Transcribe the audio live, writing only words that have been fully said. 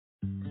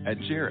At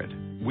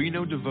Jared, we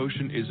know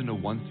devotion isn't a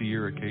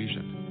once-a-year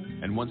occasion,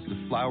 and once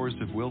the flowers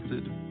have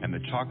wilted and the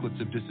chocolates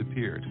have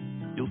disappeared,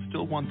 you'll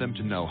still want them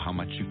to know how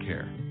much you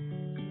care.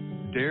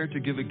 Dare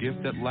to give a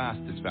gift that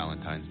lasts this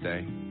Valentine's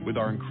Day with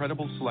our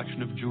incredible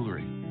selection of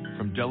jewelry.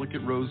 From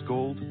delicate rose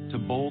gold to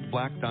bold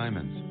black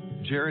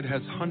diamonds, Jared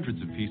has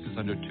hundreds of pieces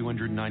under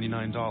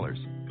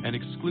 $299 and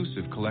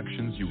exclusive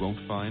collections you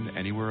won't find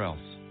anywhere else.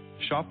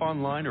 Shop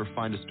online or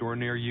find a store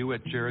near you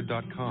at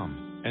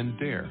jared.com and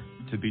dare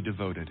to be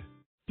devoted.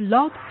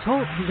 Blog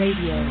Talk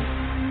Radio.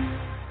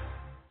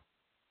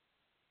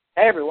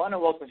 Hey everyone,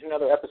 and welcome to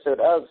another episode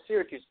of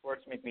Syracuse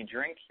Sports Make Me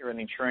Drink here on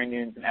the Troy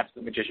Nunes and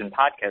Absolute Magician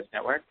Podcast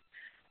Network.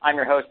 I'm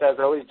your host, as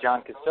always,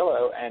 John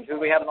Castillo, and who do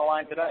we have on the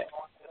line today?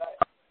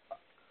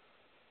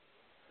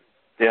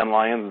 Dan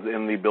Lyons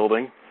in the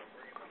building.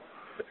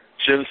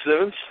 Jim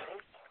Simmons.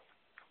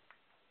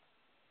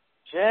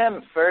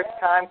 Jim, first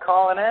time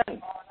calling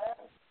in.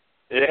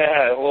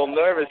 Yeah, a little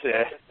nervous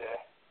here.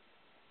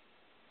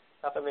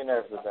 Nothing to be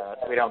nervous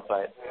about. We don't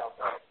fight.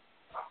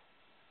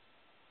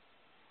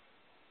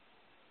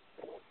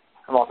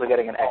 I'm also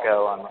getting an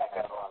echo on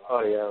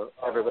audio.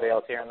 Everybody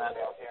else hearing that?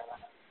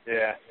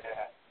 Yeah.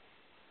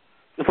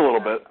 Just a little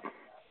bit.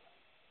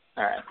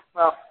 All right.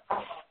 Well,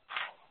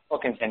 we'll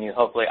continue.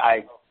 Hopefully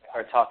I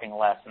are talking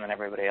less and then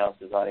everybody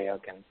else's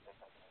audio can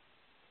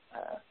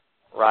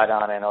ride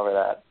on in over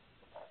that.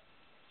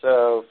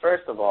 So,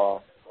 first of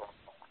all,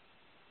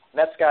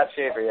 met Scott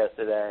Schaefer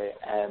yesterday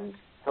and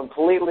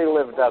completely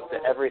lived up to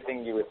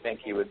everything you would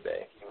think he would be.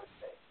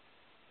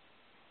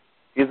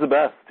 He's the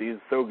best. He's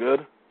so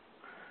good.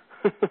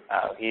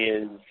 He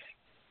is,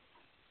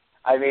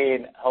 I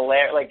mean,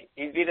 hilarious. Like,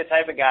 he'd be the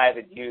type of guy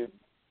that you'd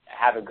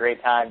have a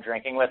great time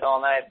drinking with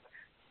all night.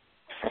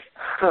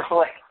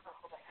 Like,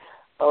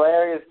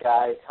 hilarious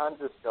guy, tons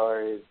of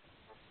stories.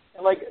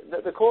 And, like,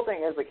 the cool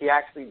thing is, like, he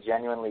actually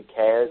genuinely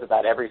cares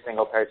about every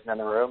single person in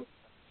the room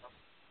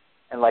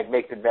and, like,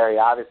 makes it very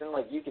obvious. And,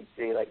 like, you could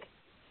see, like,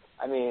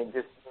 I mean,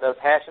 just the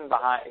passion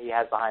he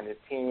has behind his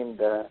team,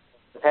 the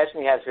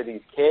passion he has for these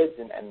kids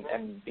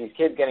and these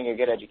kids getting a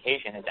good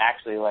education is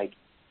actually, like,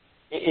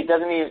 it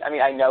doesn't even, I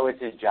mean, I know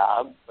it's his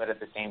job, but at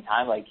the same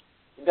time, like,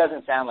 it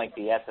doesn't sound like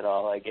BS at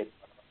all. Like,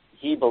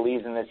 he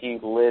believes in this. He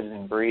lives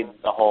and breathes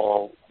the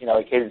whole, you know,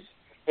 like, his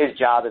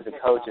job as a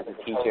coach, as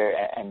a teacher,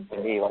 and to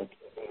me, like,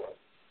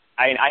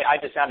 I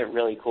just found it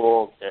really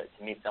cool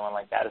to meet someone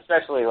like that,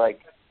 especially,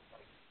 like,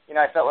 you know,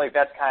 I felt like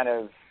that's kind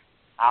of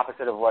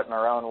opposite of what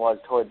Marone was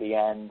toward the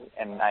end,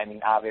 and I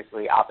mean,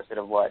 obviously opposite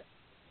of what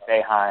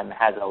Boeheim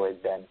has always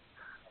been.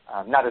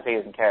 Not to say he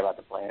doesn't care about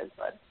the players,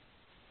 but,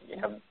 you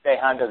know,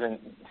 Boeheim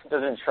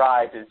doesn't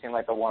try to seem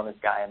like the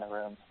warmest guy in the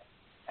room.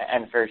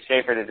 And for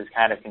Schaefer to just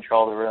kind of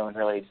control the room and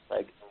really just,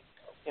 like,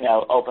 you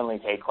know, openly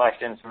take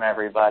questions from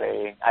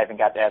everybody. I even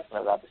got to ask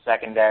him about the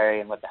secondary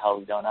and what the hell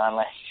was going on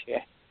last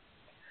year.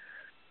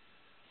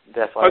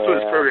 Definitely, that's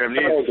what his program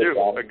needs,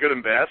 too, a good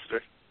ambassador.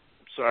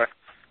 I'm sorry.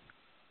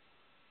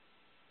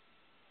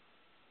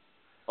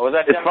 What was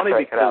that, It's Jim? funny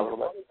Sorry,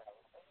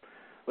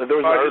 because there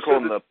was an article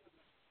in the...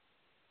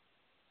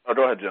 Oh,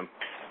 go ahead, Jim.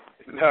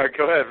 No,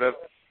 go ahead, man.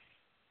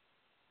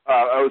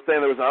 I was saying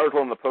there was an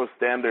article in the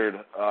Post-Standard,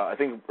 I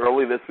think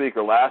early this week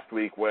or last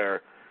week,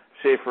 where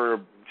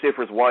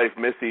Schaefer's wife,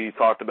 Missy,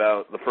 talked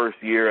about the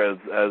first year as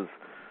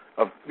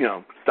of, you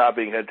know, stop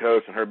being head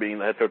coach and her being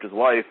the head coach's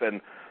wife,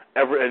 and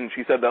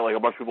she said that, like, a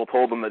bunch of people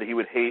told him that he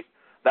would hate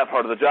that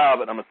part of the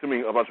job, and I'm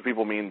assuming a bunch of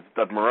people means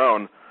Doug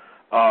Marone,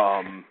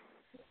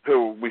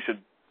 who we should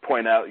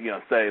point out, you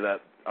know, say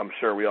that I'm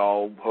sure we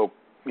all hope,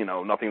 you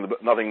know, nothing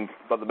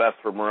but the best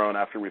for Marone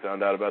after we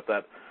found out about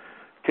that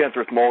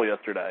cancerous mole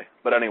yesterday.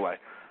 But anyway,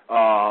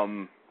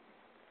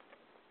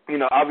 you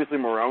know, obviously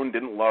Marone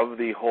didn't love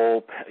the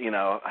whole, you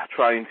know,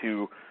 trying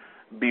to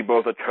be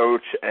both a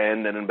coach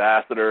and an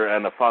ambassador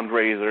and a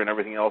fundraiser and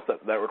everything else that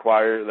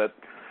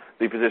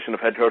the position of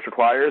head coach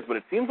requires. But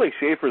it seems like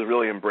Schaefer's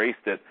really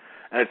embraced it.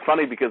 And it's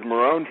funny because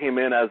Marone came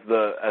in as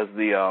the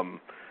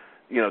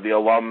you know, the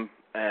alum,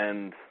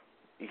 and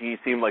he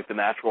seemed like the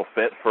natural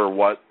fit for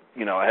what,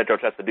 you know, a head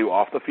coach has to do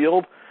off the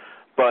field.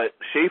 But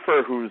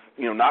Schaefer, who's,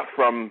 you know, not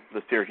from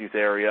the Syracuse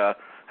area,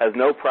 has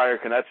no prior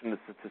connection to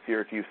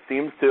Syracuse,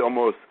 seems to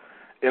almost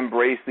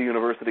embrace the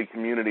university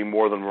community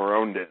more than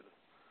Marone did.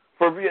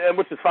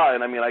 Which is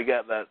fine. I mean, I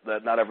get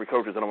that not every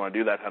coach doesn't want to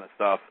do that kind of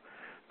stuff,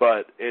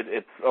 but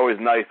it's always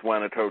nice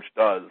when a coach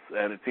does.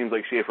 And it seems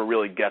like Schaefer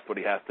really gets what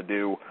he has to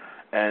do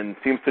and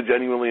seems to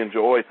genuinely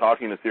enjoy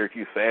talking to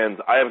Syracuse fans.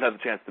 I haven't had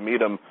the chance to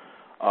meet him.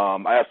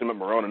 I asked him at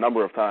Marone a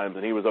number of times,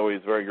 and he was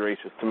always very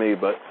gracious to me,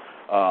 but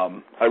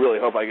I really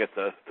hope I get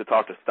to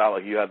talk to Stott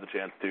like you had the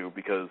chance to,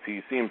 because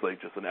he seems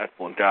like just an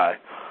excellent guy.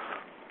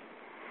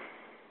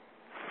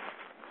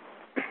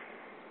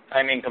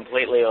 I mean,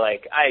 completely,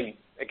 like I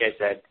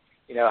said,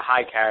 you know,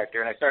 high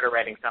character, and I started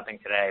writing something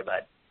today,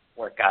 but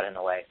work got in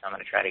the way, so I'm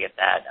going to try to get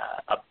that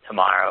up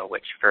tomorrow,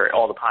 which for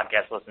all the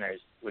podcast listeners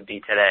would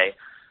be today.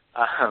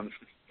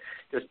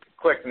 Just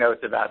quick notes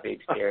about the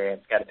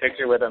experience. Got a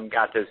picture with them,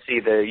 got to see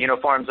the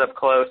uniforms up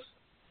close,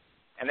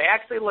 and they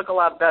actually look a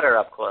lot better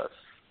up close.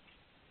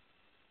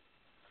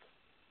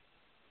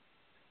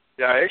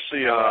 Yeah, I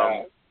actually,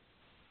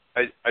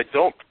 I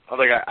don't,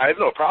 like, I have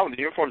no problem with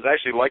the uniforms. I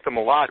actually like them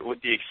a lot,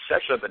 with the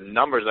exception of the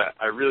numbers.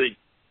 I really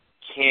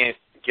can't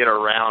get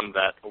around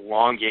that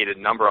elongated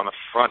number on the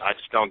front. I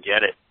just don't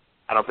get it.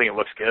 I don't think it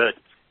looks good.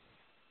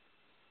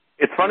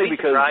 It's funny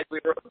because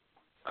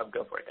I'll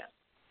go for it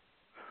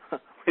then.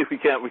 we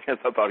can't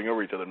stop talking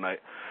over each other tonight.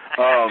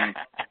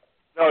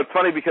 No, it's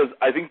funny because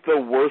I think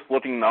the worst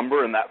looking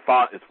number in that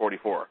font is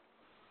 44.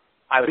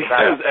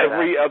 Because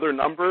every other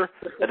number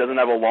that doesn't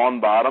have a long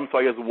bottom, so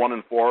I guess 1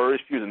 and 4 are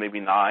issues and maybe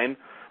 9,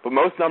 but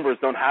most numbers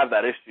don't have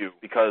that issue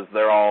because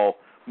they're all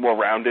more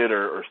rounded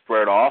or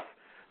squared off.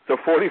 So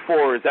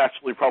 44 is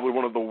actually probably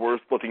one of the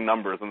worst looking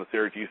numbers on the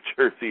Syracuse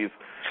jerseys,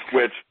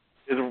 which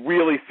is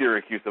really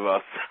Syracuse of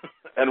us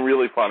and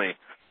really funny.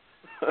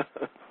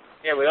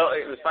 Yeah,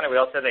 it was funny. We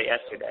all said that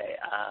yesterday.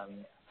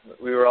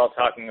 We were all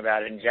talking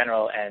about it in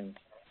general, and,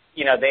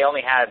 you know, they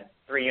only had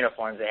 3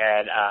 uniforms. They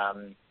had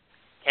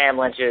Cam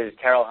Lynch's,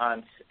 Terrell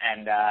Hunt's,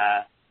 and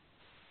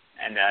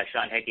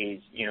Sean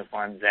Hickey's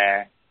uniforms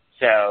there.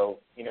 So,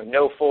 you know,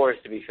 no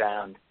 4s to be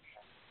found.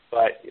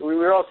 But we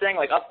were all saying,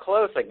 like, up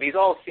close, like, these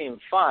all seem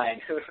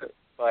fine.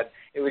 But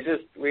it was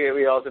just,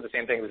 we all said the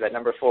same thing. It was that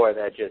number 4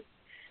 that just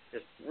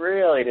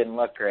really didn't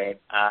look great.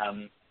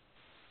 And,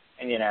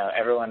 you know,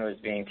 everyone was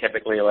being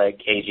typically, like,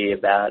 cagey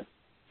about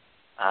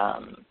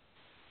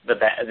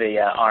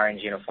the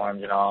orange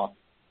uniforms and all.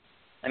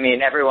 I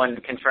mean, everyone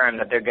confirmed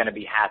that they're going to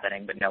be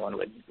happening, but no one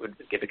would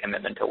give a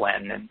commitment to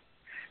when. And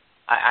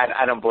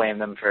I don't blame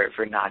them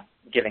for not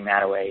giving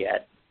that away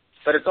yet.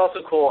 But it's also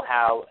cool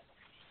how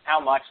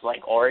much,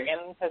 like,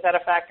 Oregon has had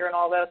a factor in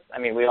all this. I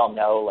mean, we all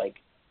know, like,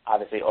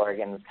 obviously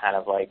Oregon's kind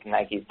of like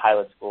Nike's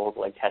pilot school to,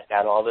 like, test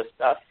out all this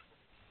stuff.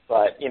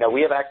 But, you know,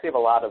 we actually have a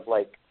lot of,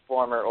 like,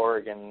 former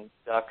Oregon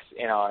Ducks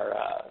in our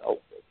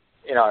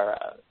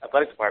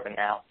athletics department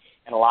now,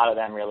 and a lot of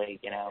them really,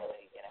 you know,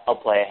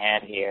 help play a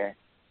hand here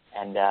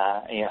and,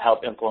 you know,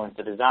 help influence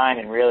the design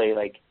and really,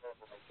 like,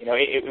 you know,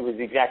 it was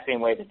the exact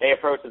same way that they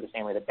approached it, the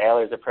same way that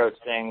Baylor's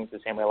approached things, the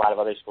same way a lot of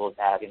other schools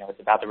have. You know,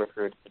 it's about the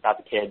recruits, it's about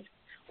the kids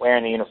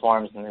wearing the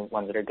uniforms and the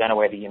ones that are going to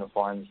wear the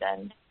uniforms,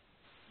 and,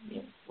 you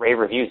know, rave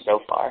reviews so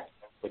far,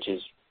 which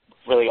is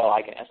really all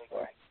I can ask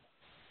for.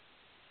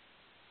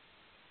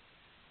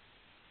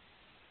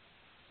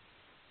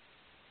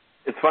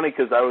 It's funny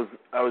because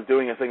I was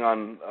doing a thing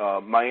on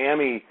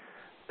Miami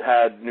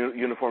had new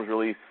uniforms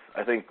released,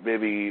 I think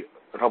maybe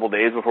a couple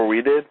days before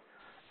we did,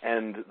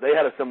 and they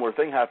had a similar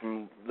thing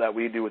happen that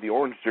we do with the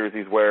orange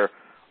jerseys, where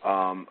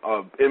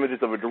images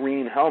of a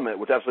green helmet,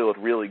 which actually looked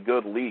really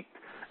good, leaked,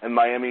 and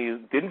Miami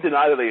didn't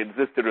deny that they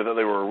existed or that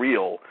they were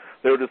real.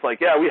 They were just like,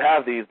 yeah, we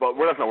have these, but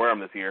we're not going to wear them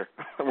this year.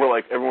 We're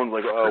like, everyone's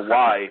like,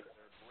 why?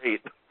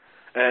 Great.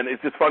 And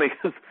it's just funny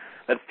because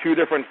that's 2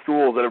 different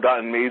schools that have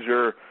gotten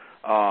major,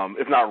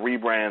 if not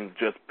rebrands,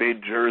 just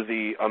big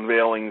jersey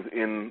unveilings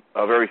in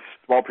a very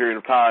small period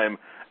of time,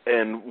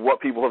 and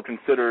what people have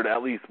considered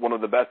at least one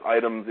of the best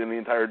items in the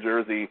entire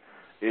jersey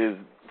is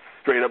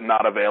straight up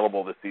not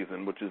available this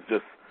season, which is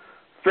just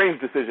strange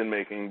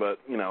decision-making, but,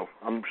 you know,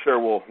 I'm sure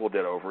we'll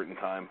get over it in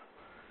time.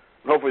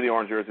 And hopefully the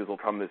orange jerseys will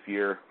come this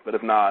year, but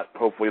if not,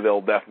 hopefully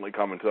they'll definitely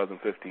come in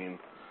 2015.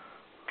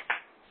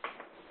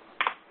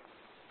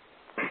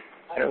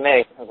 To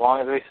me, as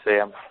long as we see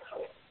them.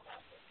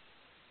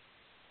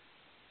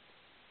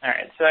 All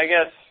right, so I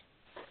guess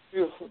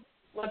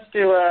let's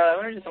do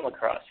some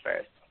lacrosse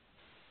first.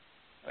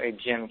 Wait,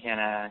 Jim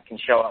can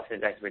show off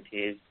his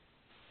expertise.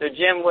 So,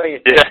 Jim, what do you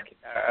think?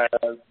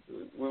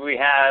 We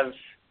have,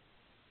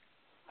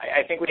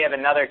 I think we have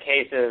another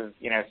case of,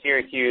 you know,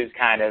 Syracuse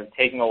kind of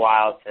taking a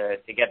while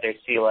to get their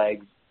sea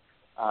legs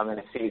in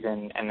a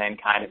season and then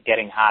kind of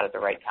getting hot at the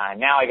right time.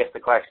 Now, I guess the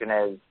question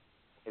is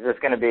this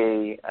going to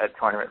be a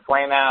tournament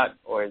flameout,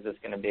 or is this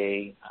going to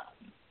be,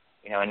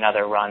 you know,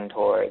 another run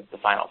towards the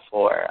Final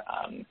Four?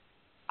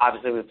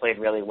 Obviously, we've played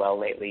really well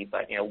lately,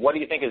 but, you know, what do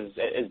you think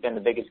has been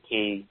the biggest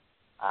key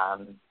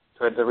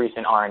towards the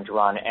recent Orange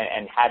run,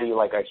 and how do you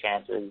like our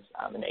chances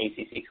in the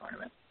ACC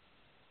tournament?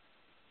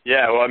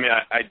 Yeah, well, I mean,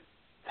 I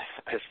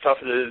as tough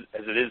as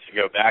it is to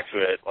go back to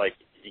it, like,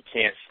 you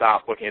can't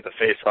stop looking at the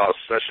face-offs,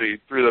 especially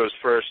through those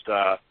first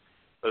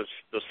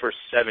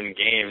 7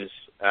 games.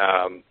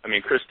 I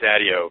mean, Chris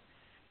Daddio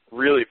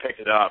really picked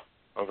it up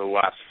over the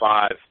last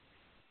 5.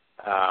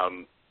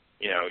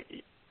 You know,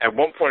 at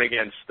one point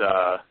against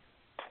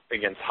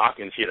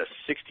Hopkins, he had a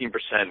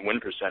 16% win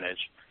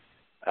percentage.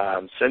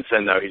 Since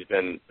then, though, he's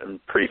been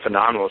pretty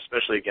phenomenal,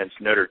 especially against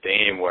Notre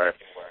Dame, where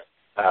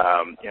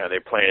you know,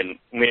 they're playing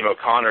Liam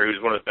O'Connor,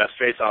 who's one of the best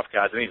face-off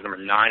guys. I think he's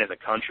number 9 in the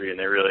country, and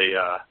he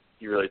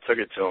really took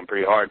it to him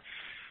pretty hard.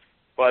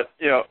 But,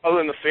 you know, other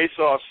than the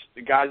face-offs,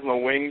 the guys on the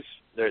wings,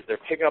 they're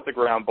picking up the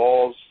ground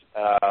balls.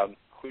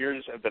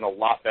 Clears have been a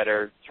lot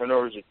better.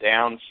 Turnovers are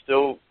down,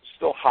 still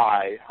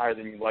higher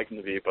than you'd like them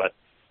to be, but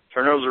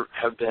turnovers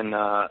have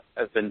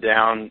been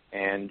down,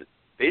 and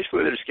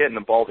basically they're just getting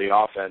the ball to the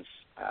offense.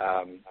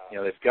 You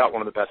know, they've got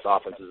one of the best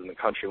offenses in the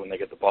country when they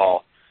get the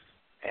ball.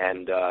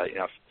 And, you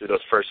know, through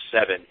those first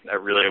 7,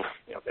 that really,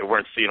 you know, they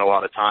weren't seeing a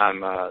lot of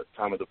time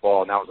with the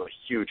ball, and that was a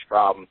huge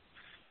problem.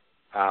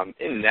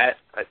 In net,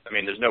 I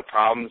mean, there's no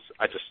problems.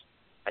 I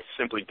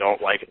simply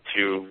don't like a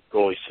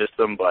two-goalie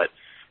system, but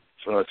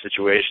it's one of those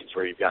situations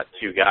where you've got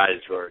two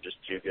guys who are just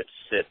too good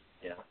to sit,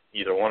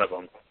 either one of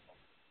them.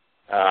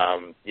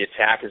 The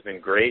attack has been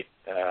great.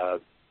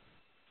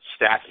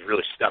 Stats has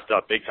really stepped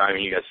up big time.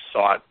 You guys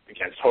saw it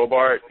against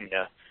Hobart. And,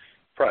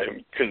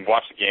 probably couldn't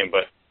watch the game,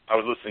 but I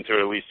was listening to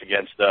it at least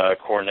against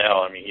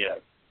Cornell. I mean, he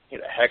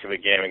had a heck of a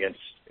game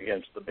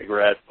against the Big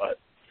Red, but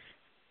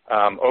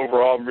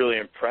overall, I'm really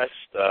impressed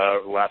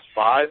over the last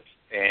 5,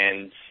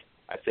 and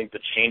I think the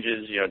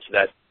changes, to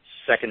that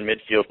second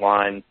midfield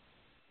line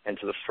and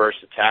to the first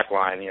attack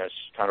line, it's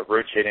kind of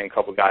rotating a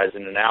couple guys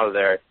in and out of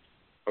there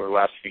over the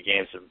last few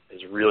games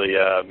has really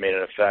made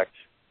an effect.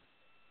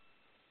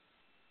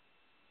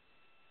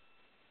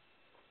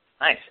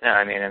 Nice. No,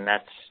 I mean, and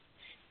that's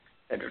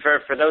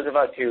for those of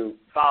us who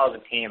follow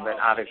the team, but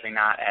obviously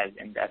not as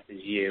in depth as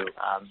you.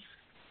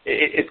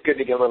 It's good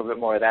to get a little bit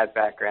more of that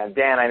background.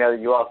 Dan, I know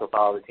you also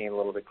follow the team a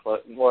little bit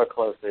more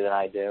closely than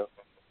I do.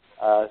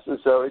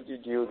 So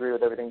do you agree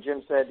with everything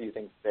Jim said? Do you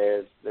think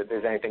there's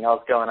anything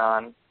else going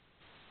on?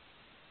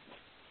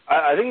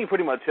 I think he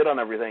pretty much hit on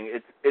everything.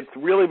 It's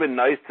really been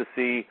nice to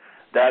see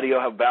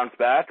Daddio have bounced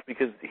back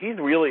because he's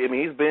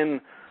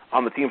been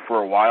on the team for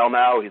a while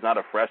now. He's not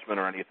a freshman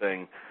or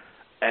anything,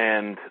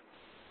 and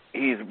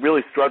he's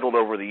really struggled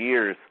over the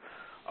years,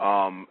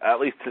 at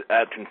least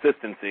at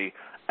consistency.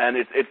 And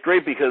it's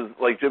great because,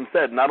 like Jim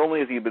said, not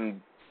only has he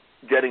been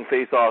getting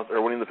face-offs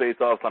or winning the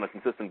face-offs on a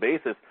consistent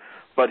basis,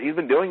 but he's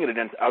been doing it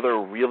against other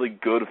really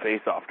good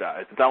face-off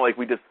guys. It's not like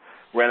we just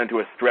ran into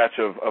a stretch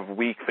of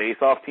weak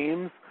face-off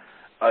teams.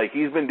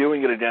 He's been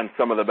doing it against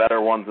some of the better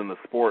ones in the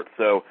sport.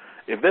 So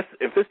if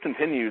this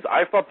continues,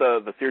 I thought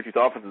the Syracuse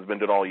offense has been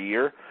good all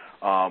year.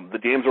 The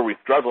games where we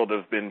struggled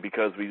have been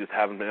because we just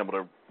haven't been able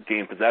to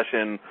gain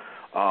possession,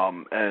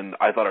 and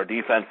I thought our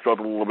defense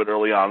struggled a little bit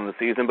early on in the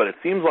season, but it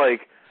seems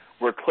like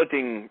we're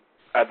clicking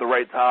at the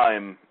right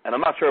time, and I'm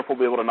not sure if we'll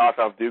be able to knock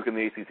off Duke in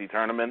the ACC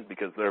tournament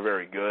because they're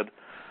very good.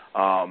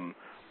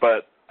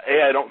 But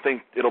I don't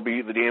think it'll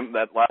be the game,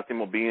 that last game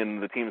will be in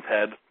the team's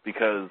head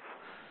because,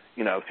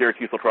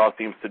 Syracuse lacrosse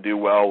seems to do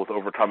well with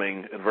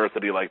overcoming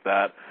adversity like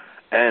that.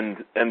 And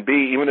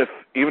B, even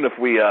if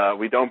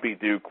we don't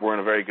beat Duke, we're in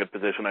a very good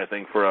position, I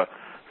think, for a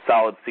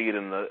solid seed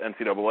in the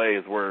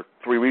NCAAs, where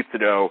 3 weeks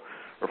ago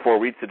or 4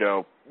 weeks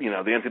ago, the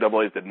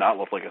NCAAs did not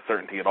look like a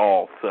certainty at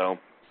all. So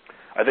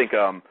I think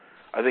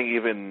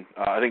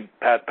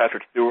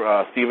Patrick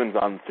Stevens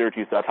on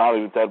Syracuse.com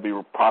even said we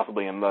were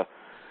possibly in the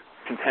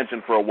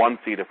contention for a 1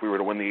 seed if we were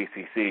to win the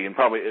ACC, and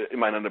probably it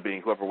might end up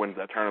being whoever wins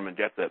that tournament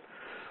gets it.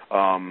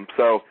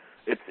 So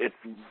it's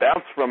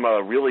bounced from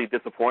a really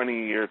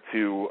disappointing year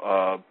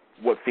to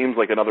what seems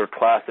like another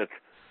classic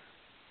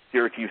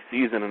Syracuse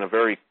season in a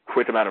very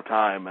quick amount of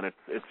time, and it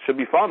should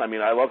be fun. I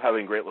mean, I love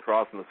having great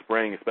lacrosse in the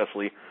spring,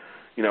 especially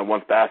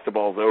once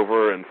basketball's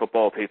over and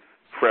football takes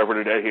forever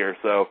to get here.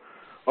 So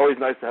always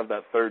nice to have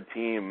that third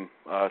team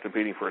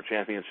competing for a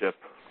championship.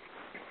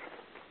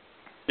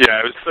 Yeah,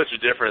 it was such a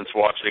difference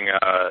watching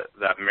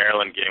that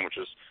Maryland game, which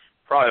was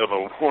probably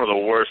one of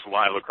the worst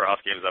live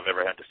lacrosse games I've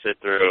ever had to sit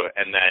through,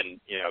 and then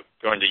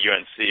going to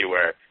UNC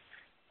where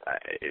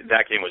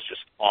that game was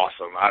just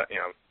awesome.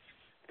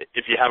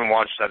 If you haven't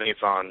watched, I think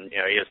it's on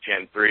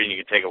ESPN3, and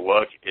you can take a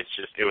look.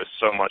 It was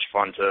so much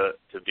fun to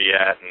be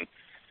at, and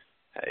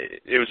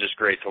it was just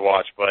great to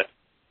watch. But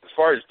as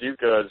far as Duke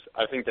goes,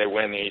 I think they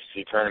win the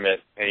ACC tournament,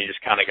 and you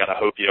just kind of got to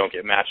hope you don't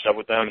get matched up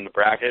with them in the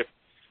bracket.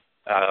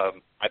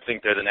 I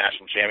think they're the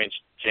national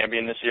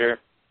champion this year.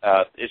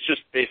 It's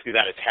just basically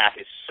that attack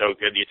is so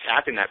good. The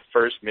attack in that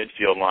first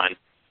midfield line,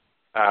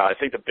 I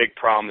think the big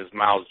problem is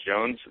Miles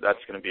Jones. That's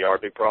going to be our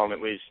big problem,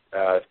 at least.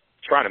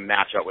 Trying to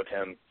match up with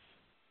him.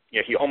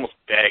 He almost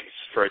begs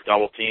for a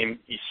double team.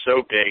 He's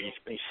so big.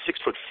 He's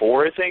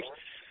 6'4", I think.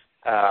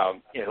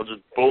 He'll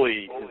just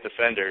bully his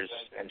defenders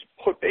and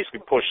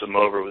basically push them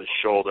over with his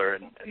shoulder.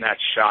 And that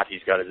shot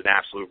he's got is an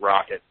absolute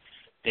rocket.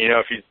 And,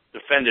 if he's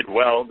defended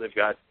well, they've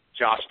got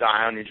Josh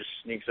Dion, who just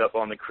sneaks up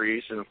on the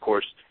crease, and, of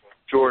course,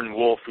 Jordan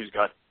Wolf, who's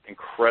got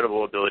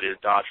incredible ability to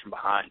dodge from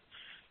behind.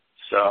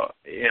 So,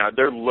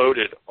 they're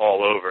loaded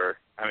all over.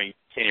 I mean,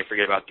 can't even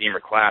forget about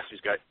Deemer Class,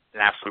 who's got an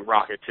absolute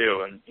rocket,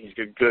 too, and he's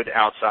a good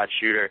outside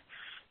shooter.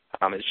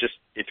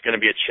 It's going to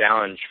be a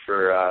challenge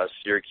for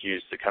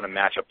Syracuse to kind of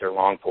match up their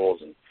long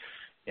poles, and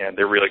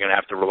they're really going to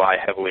have to rely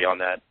heavily on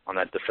that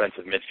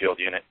defensive midfield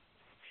unit.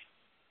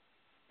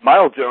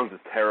 Miles Jones is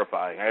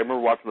terrifying. I remember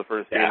watching the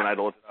first game, and I had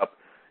to look it up.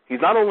 He's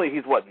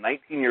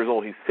 19 years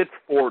old. He's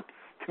 6'4",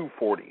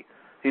 240.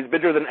 He's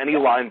bigger than any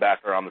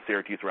linebacker on the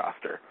Syracuse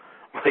roster.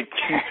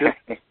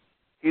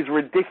 He's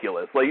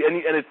ridiculous.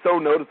 And it's so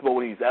noticeable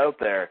when he's out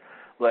there.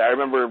 I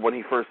remember when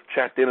he first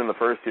checked in the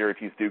first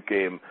Syracuse Duke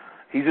game,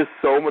 he's just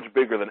so much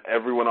bigger than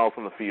everyone else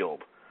on the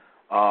field.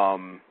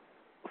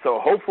 So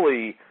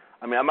hopefully,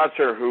 I'm not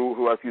sure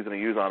who else he's going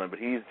to use on him, but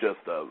he's just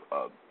a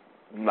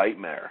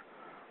nightmare.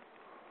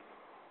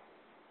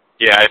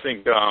 Yeah, I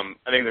think they're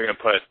going to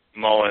put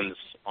Mullins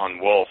on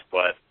Wolf,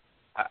 but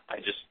I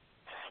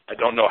I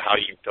don't know how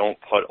you don't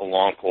put a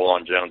long pole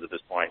on Jones at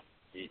this point.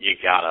 You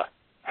gotta.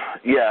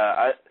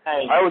 Yeah,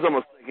 I was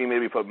almost thinking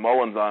maybe put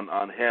Mullins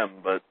on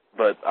him, but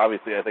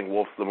obviously I think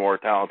Wolf's the more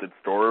talented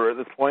scorer at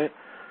this point.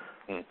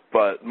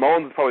 But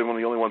Mullins is probably one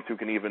of the only ones who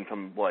can even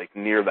come like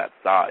near that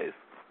size.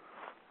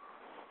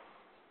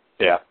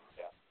 Yeah.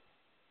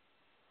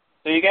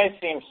 So you guys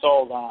seem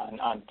sold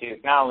on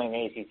Duke, not only in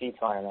the ACC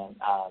tournament,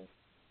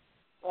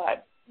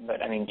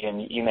 but I mean, Jim,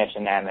 you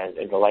mentioned them as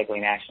a likely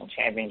national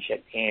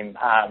championship team.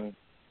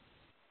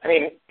 I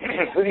mean,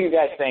 who do you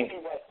guys think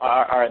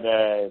are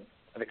the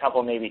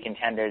couple maybe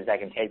contenders that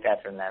can take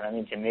that from them? I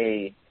mean, to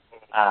me,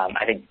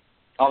 I think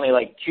only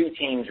like two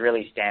teams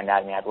really stand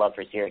out. I mean, I'd love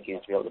for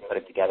Syracuse to be able to put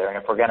it together. And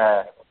if we're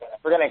gonna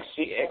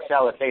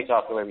excel at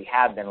face-off the way we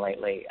have been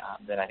lately,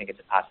 then I think it's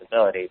a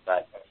possibility.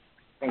 But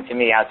I think to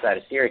me, outside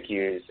of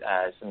Syracuse,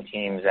 some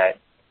teams that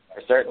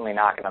are certainly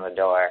knocking on the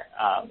door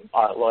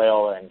are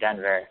Loyola and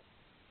Denver.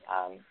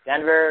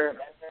 Denver,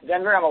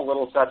 I'm a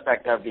little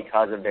suspect of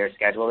because of their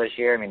schedule this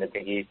year. I mean, the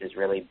Big East has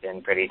really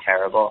been pretty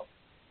terrible,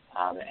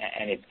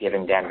 and it's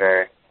given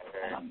Denver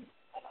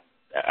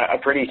a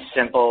pretty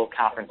simple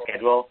conference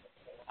schedule,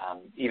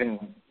 even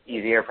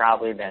easier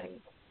probably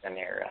than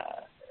their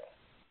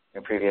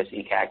previous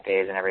ECAC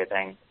days and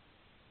everything.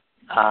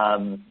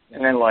 And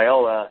then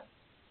Loyola.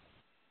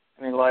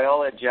 I mean,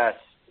 Loyola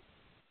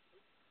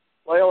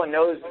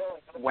knows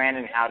when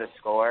and how to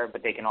score,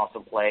 but they can also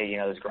play,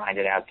 those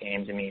grinded out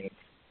games. I mean,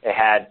 they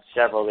had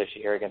several this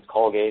year against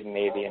Colgate and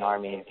Navy and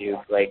Army and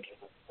Duke, like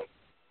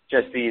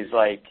just these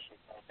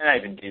not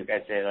even Duke,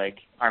 I'd say like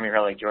Army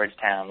or like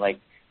Georgetown, like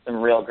some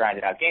real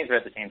grinded out games, but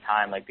at the same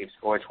time, like they've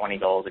scored 20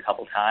 goals a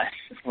couple times.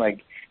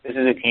 Like this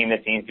is a team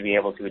that seems to be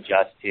able to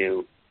adjust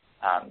to,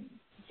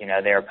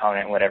 their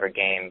opponent in whatever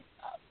game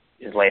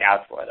is laid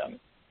out for them.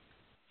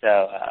 So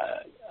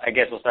I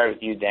guess we'll start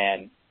with you,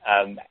 Dan.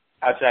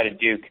 Outside of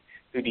Duke,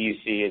 who do you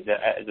see as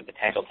a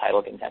potential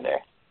title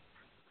contender?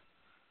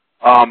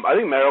 I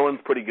think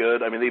Maryland's pretty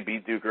good. I mean, they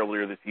beat Duke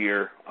earlier this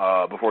year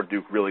before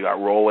Duke really got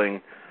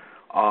rolling.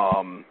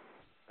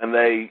 And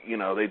they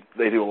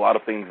do a lot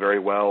of things very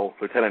well.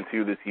 They're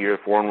 10-2 this year,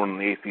 4-1 in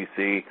the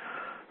ACC.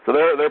 So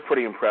they're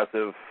pretty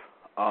impressive.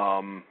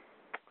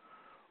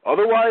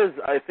 Otherwise,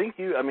 I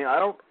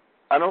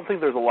don't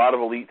think there's a lot of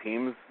elite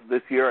teams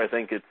this year. I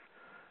think it's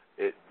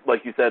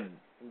like you said,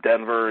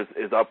 Denver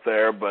is up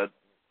there, but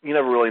you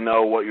never really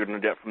know what you're going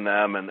to get from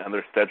them, and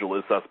their schedule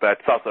is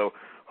suspect. It's also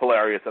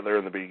hilarious that they're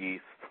in the Big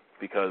East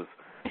because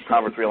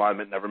conference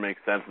realignment never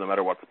makes sense no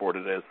matter what sport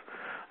it is.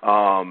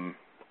 And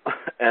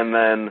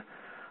then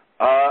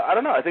I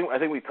don't know. I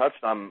think we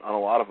touched on a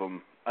lot of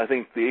them. I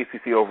think the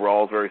ACC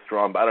overall is very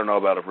strong, but I don't know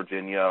about a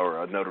Virginia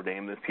or a Notre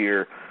Dame this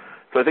year.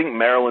 So I think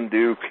Maryland,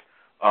 Duke,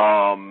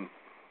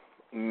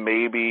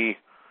 maybe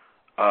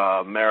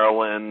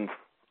Maryland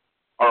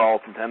are all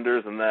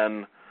contenders, and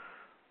then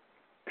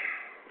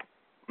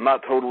I'm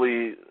not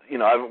totally,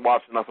 I haven't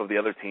watched enough of the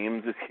other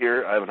teams this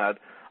year. I haven't had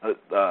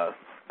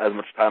as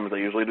much time as I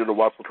usually do to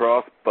watch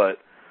lacrosse, but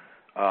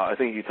I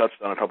think you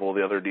touched on a couple of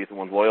the other decent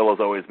ones. Loyola's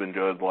always been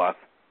good the last,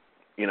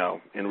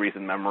 in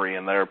recent memory,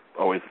 and they're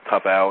always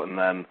tough out. And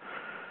then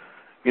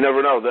you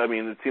never know. I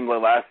mean, it seemed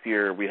like last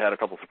year we had a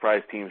couple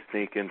surprise teams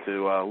sneak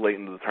into late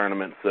into the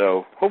tournament.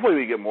 So hopefully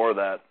we get more of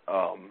that,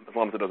 as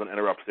long as it doesn't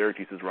interrupt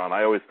Syracuse's run.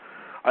 I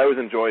always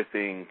enjoy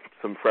seeing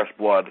some fresh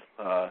blood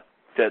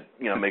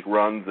make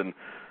runs and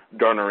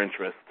garner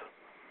interest.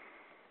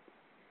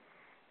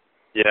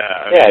 Yeah,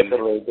 I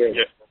totally agree.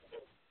 Yeah.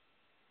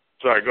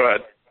 Sorry, go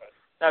ahead.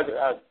 No,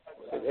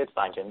 it's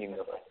fine, Jim. You can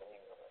go first.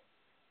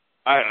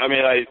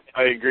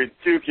 I agree.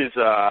 Duke is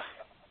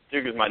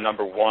my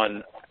number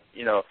one.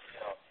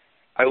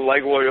 I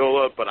like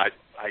Loyola, but I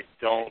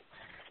don't.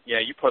 Yeah,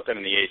 you put them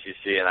in the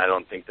ACC, and I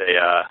don't think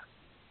they're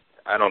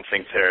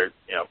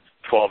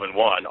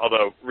 12-1.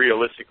 Although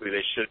realistically,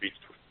 they should be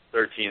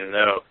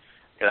 13-0.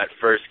 In that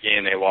first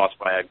game, they lost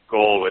by a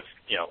goal with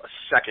a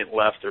second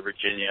left to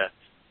Virginia.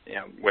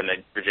 When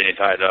Virginia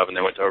tied it up and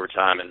they went to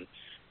overtime and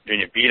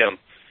Virginia beat them.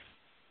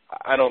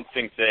 I don't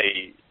think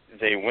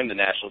they win the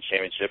national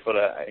championship, but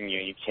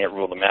you can't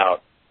rule them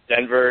out.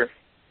 Denver,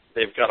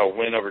 they've got a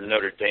win over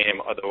Notre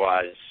Dame.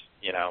 Otherwise,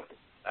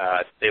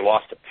 they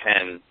lost to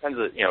Penn. Penn's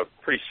a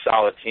pretty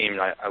solid team.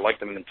 And I like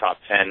them in the top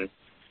 10,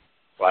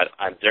 but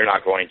they're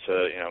not going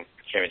to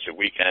championship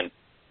weekend.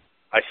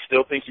 I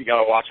still think you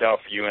got to watch out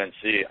for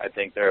UNC. I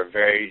think they're a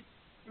very,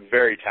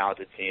 very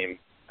talented team.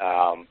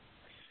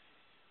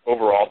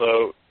 Overall,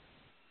 though,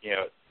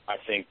 I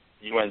think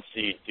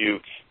UNC,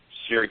 Duke,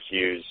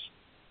 Syracuse,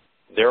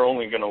 they're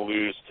only going to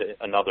lose to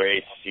another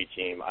ACC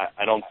team.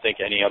 I don't think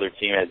any other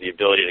team has the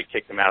ability to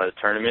kick them out of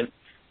the tournament,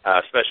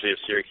 especially if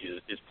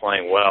Syracuse is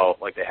playing well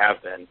like they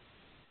have been.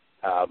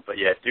 But,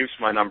 yeah, Duke's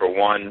my number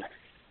one.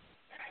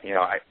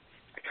 I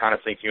kind of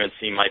think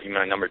UNC might be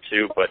my number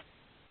two, but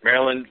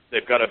Maryland,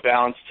 they've got a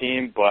balanced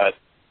team, but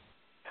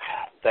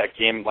that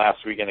game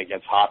last weekend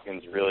against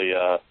Hopkins really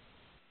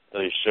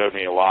showed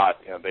me a lot.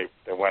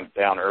 They went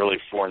down early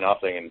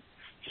 4-0 and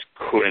just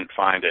couldn't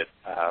find it.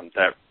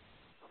 That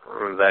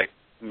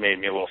made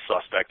me a little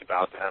suspect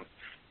about them.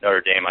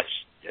 Notre Dame,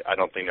 I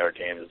don't think Notre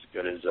Dame is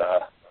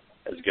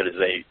as good as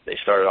they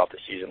started off the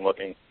season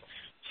looking.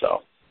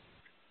 So.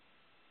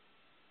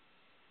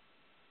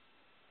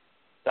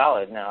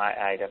 Solid. No,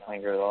 I definitely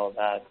agree with all of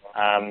that.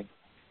 And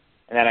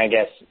then I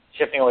guess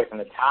shifting away from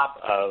the top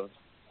of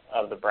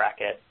the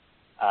bracket,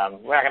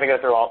 we're not going to go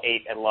through all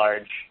 8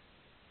 at-large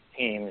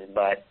teams,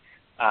 but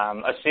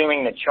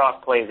assuming that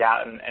chalk plays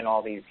out in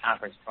all these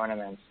conference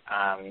tournaments,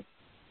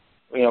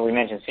 we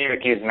mentioned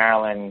Syracuse,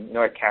 Maryland,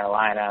 North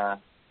Carolina,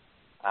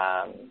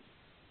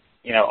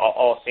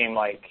 all seem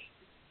like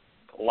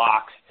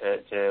locks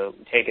to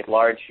take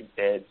at-large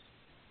bids.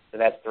 So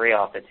that's 3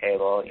 off the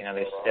table.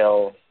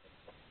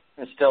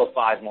 There's still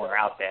 5 more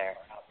out there.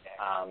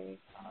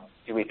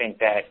 Do we think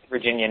that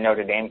Virginia and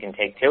Notre Dame can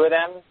take 2 of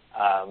them?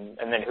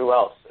 And then who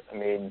else? I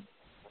mean,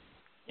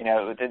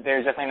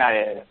 there's definitely not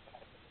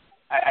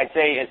I'd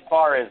say as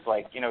far as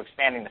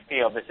expanding the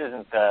field, this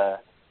isn't the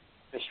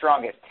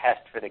strongest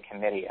test for the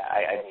committee.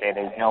 I'd say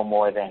there's no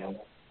more than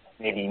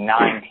maybe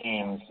 9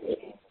 teams,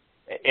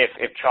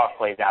 if chalk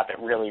plays out, that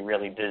really,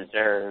 really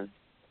deserve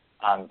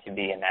to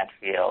be in that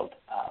field.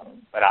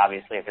 But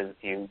obviously, if there's a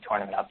few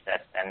tournament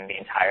upsets, then the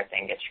entire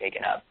thing gets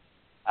shaken up.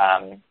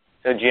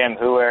 So, Jim,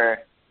 who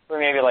are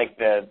maybe like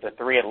the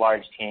 3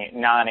 at-large team,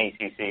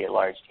 non-ACC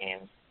at-large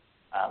teams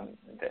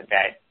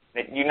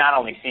that you not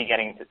only see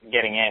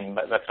getting in,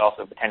 but that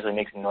also potentially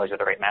make some noise with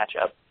the right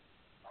matchup?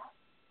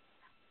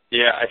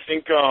 Yeah, I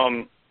think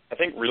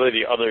really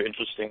the other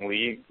interesting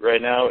league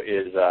right now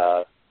is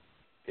the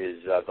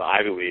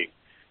Ivy League.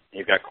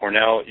 You've got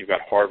Cornell, you've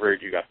got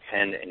Harvard, you've got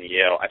Penn, and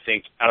Yale. I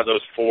think out of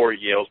those 4,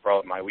 Yale's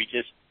probably my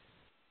weakest.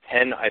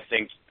 Penn, I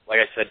think, like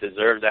I said,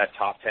 deserves that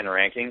top 10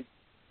 ranking.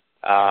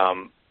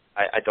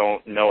 I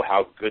don't know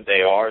how good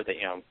they are.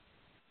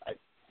 I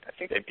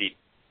think they beat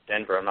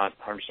Denver. I'm not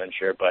 100%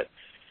 sure, but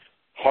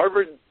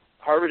Harvard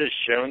has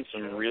shown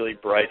some really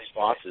bright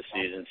spots this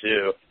season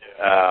too.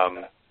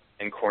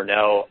 And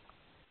Cornell,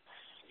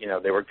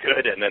 they were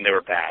good and then they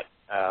were bad.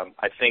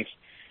 I think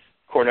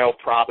Cornell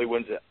probably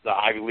wins the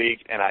Ivy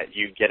League, and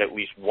you get at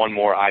least one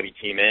more Ivy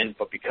team in.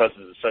 But because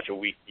it's such a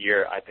weak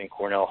year, I think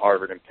Cornell,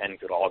 Harvard, and Penn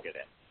could all get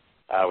in.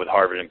 With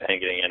Harvard and Penn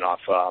getting in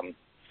off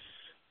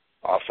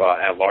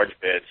at-large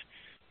bids.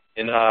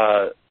 In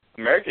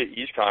America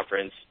East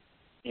Conference,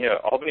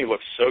 Albany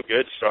looks so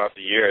good to start off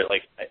the year.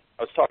 Like I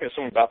was talking to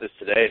someone about this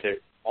today.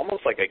 They're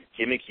almost like a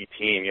gimmicky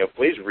team.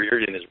 Blaze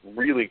Reardon is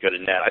really good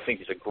at net. I think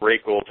he's a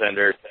great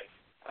goaltender.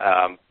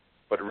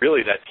 But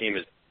really, that team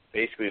is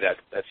basically that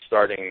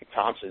starting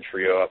Thompson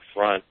trio up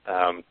front,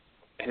 and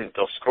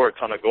they'll score a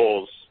ton of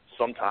goals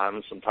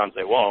sometimes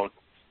they won't.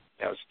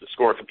 The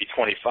score could be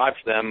 25 to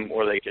them,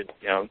 or they could,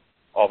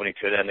 Albany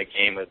could end the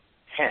game with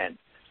 10.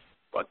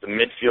 But the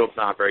midfield's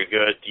not very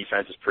good.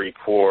 Defense is pretty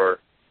poor.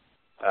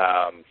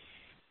 I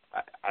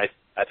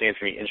think it's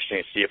going to be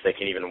interesting to see if they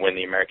can even win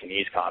the American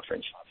East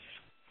Conference.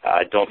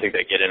 I don't think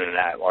they get in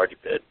that large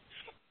bit.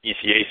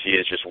 ECAC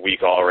is just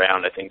weak all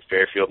around. I think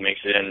Fairfield makes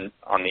it in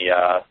on the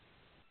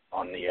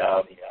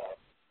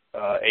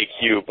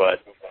AQ, but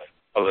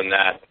other than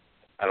that,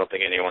 I don't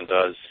think anyone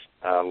does.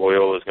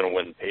 Loyola is going to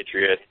win the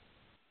Patriot.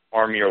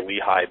 Army or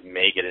Lehigh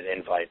may get an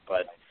invite,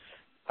 but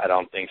I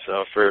don't think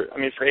so. For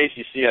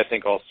ACC, I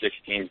think all 6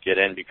 teams get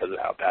in because of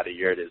how bad a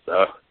year it is,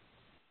 though.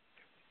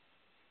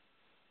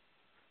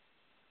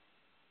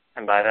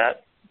 And by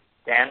that,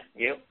 Dan,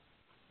 you?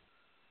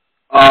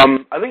 I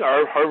think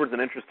Harvard's an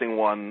interesting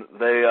one.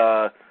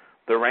 They're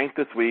ranked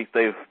this week.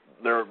 They're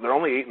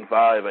only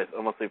 8-5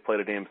 unless they've played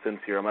a game since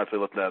here. I'm actually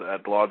looking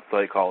at Blog's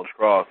site, College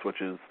Cross,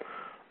 which is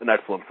an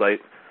excellent site.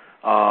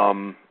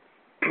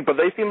 But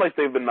they seem like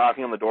they've been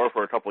knocking on the door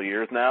for a couple of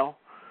years now,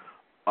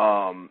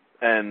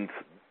 and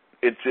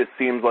it just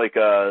seems like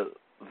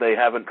they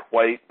haven't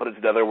quite put it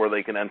together where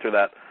they can enter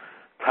that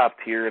top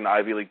tier in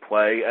Ivy League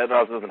play. And it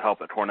also doesn't help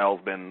that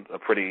Cornell's been a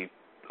pretty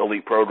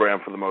elite program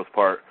for the most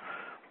part.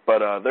 But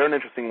they're an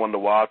interesting one to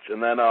watch.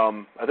 And then I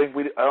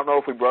don't know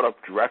if we brought up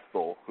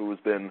Drexel, who has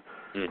been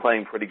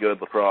playing pretty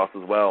good lacrosse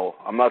as well.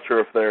 I'm not sure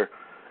if they're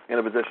in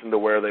a position to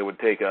where they would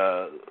take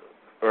or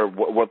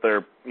what their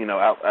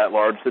at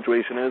large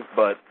situation is,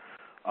 but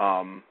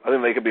I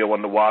think they could be a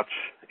one to watch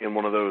in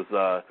one of those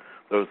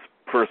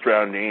first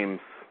round games.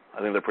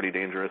 I think they're pretty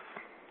dangerous.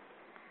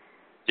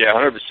 Yeah,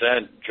 100%.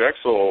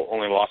 Drexel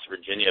only lost to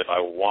Virginia by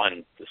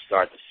 1 to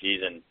start the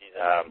season.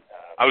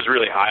 I was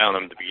really high on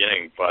them at the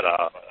beginning, but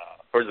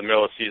towards the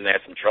middle of the season they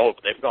had some trouble.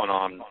 But they've gone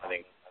on, I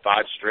think,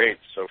 5 straight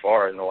so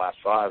far in the last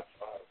 5.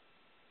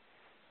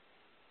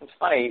 It's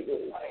funny,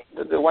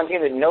 the one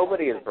team that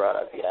nobody has brought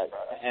up yet,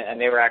 and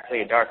they were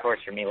actually a dark horse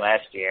for me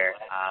last year,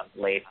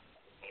 late,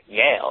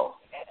 Yale,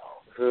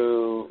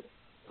 who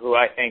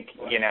I think,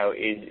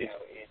 is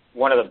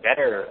one of the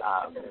better,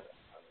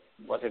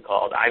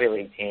 Ivy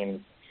League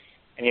teams.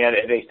 And,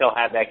 they still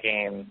have that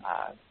game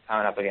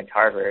coming up against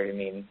Harvard.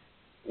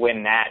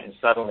 Win that, and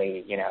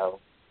suddenly,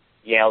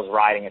 Yale's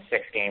riding a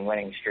 6-game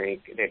winning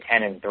streak. They're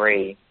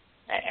 10-3,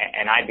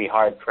 and I'd be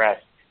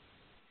hard-pressed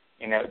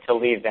to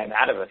leave them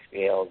out of a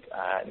field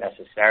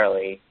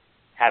necessarily.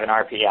 have an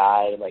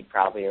RPI like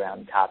probably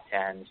around top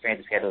 10. Strength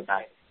of schedule is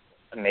not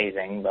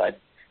amazing, but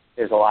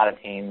there's a lot of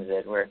teams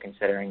that we're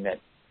considering that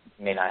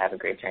may not have a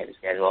great strength of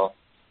schedule.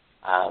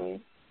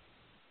 And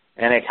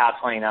their top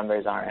 20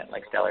 numbers aren't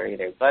like stellar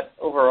either. But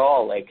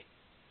overall, like,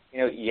 you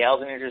know,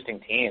 Yale's an interesting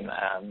team.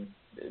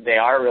 They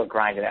are a real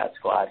grinded out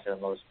squad for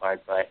the most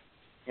part, but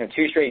you know,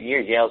 2 straight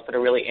years Yale's put a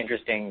really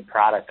interesting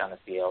product on the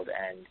field,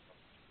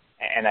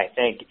 and I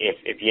think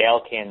if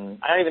Yale can,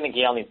 I don't even think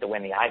Yale needs to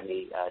win the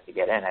Ivy to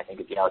get in. I think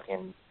if Yale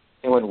can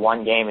win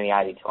one game in the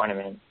Ivy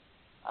tournament,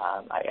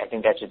 I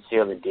think that should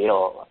seal the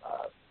deal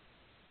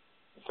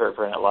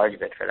for a large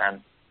bit for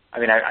them. I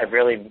mean,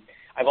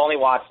 I've only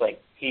watched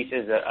like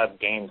pieces of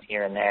games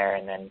here and there,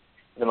 and then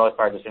for the most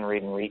part just been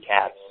reading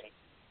recaps.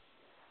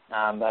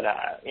 But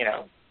you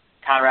know,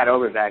 Conrad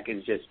Oberbeck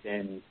has just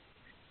been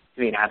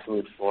an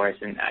absolute force,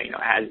 and you know,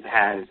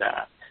 has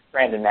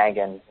Brandon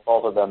Mangan.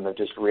 Both of them have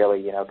just really,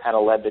 you know, kind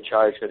of led the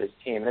charge for this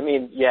team. I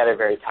mean, yeah, they're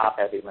very top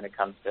heavy when it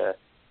comes to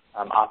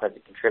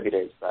offensive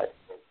contributors, but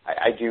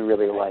I do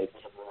really like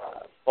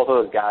both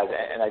of those guys,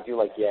 and I do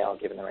like Yale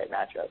given the right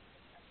matchup.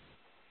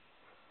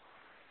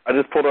 I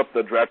just pulled up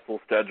the Drexel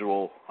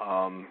schedule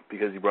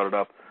because you brought it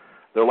up.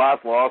 Their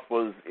last loss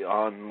was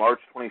on March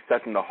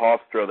 22nd to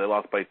Hofstra. They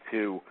lost by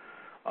 2.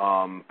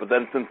 But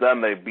then since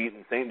then, they've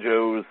beaten St.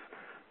 Joe's,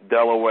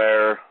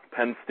 Delaware,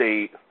 Penn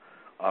State,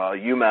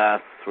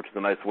 UMass, which is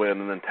a nice win,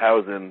 and then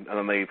Towson, and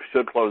then they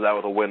should close out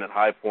with a win at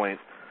High Point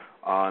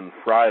on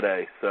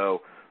Friday.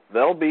 So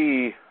they'll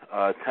be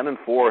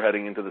 10-4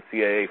 heading into the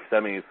CAA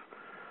semis.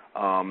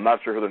 I'm not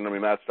sure who they're going to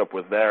be matched up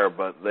with there,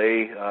 but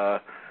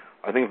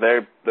I think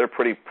they're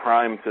pretty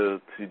primed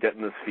to get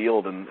in this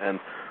field. And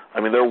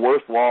I mean, their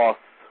worst loss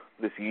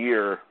this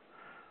year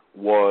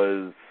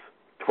was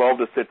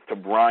 12-6 to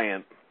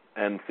Bryant,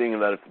 and seeing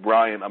that it's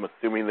Bryant, I'm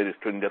assuming they just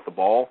couldn't get the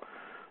ball.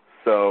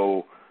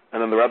 So,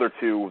 and then their other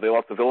 2, they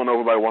lost to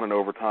Villanova by 1 in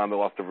overtime. They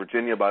lost to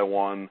Virginia by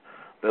 1.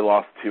 They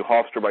lost to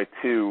Hofstra by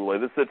 2. Like,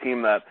 this is a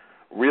team that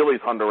really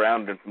has hung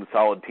around in some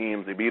solid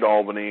teams. They beat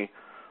Albany.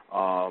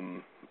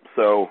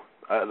 So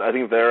I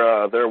think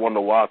they're one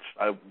to watch.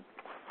 I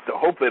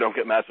hope they don't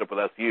get matched up with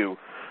SU,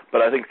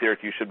 but I think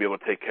Syracuse should be able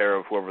to take care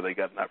of whoever they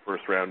get in that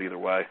first round either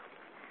way.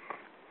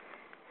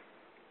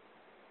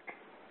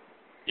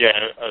 Yeah,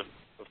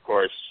 of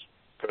course,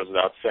 goes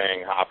without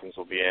saying Hopkins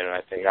will be in, and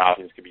I think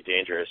Hopkins could be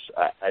dangerous.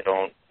 I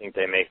don't think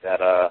they make that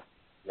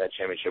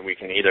championship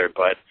weekend either,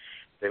 but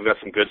they've got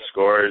some good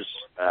scores.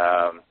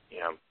 You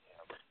know,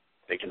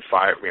 they can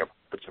fire. You know,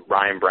 but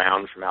Ryan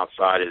Brown from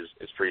outside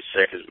is pretty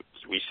sick, as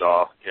we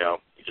saw. You know,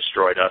 he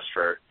destroyed us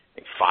for I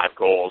think 5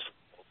 goals.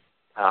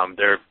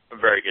 They're a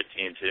very good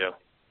team too.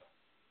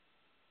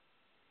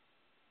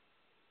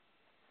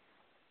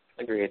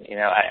 Agreed. You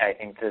know, I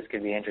think this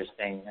could be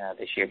interesting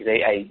this year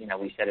because you know,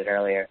 we said it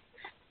earlier.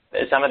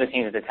 Some of the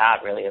teams at the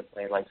top really have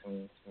played like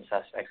some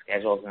suspect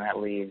schedules, and that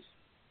leaves,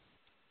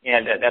 you know,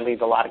 that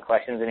leaves a lot of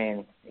questions. I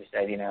mean, you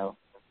said, you know,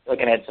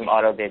 looking at some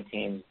auto bid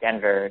teams,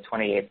 Denver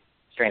 28th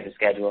strength of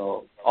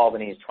schedule,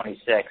 Albany's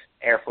 26th,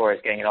 Air Force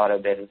getting an auto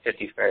bid with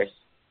 51st,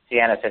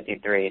 Siena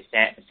 53,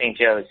 St.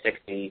 Joe's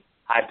 60,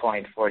 High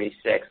Point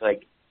 46.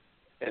 Like,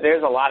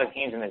 there's a lot of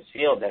teams in this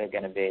field that are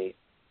going to be,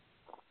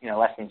 you know,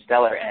 less than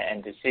stellar,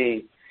 and to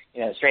see,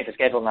 you know, strength of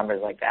schedule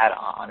numbers like that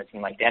on a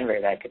team like Denver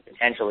that could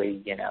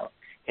potentially, you know,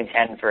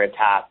 contend for a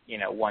top, you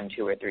know, 1,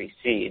 2, or 3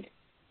 seed,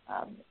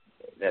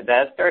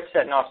 that starts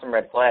setting off some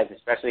red flags,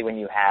 especially when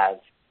you have,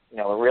 you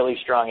know, a really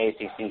strong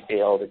ACC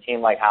field, a team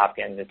like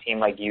Hopkins, a team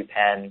like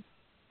UPenn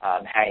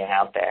hanging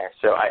out there.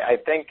 So I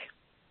think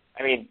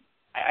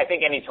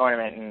any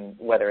tournament, and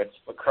whether it's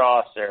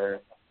lacrosse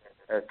or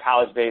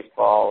college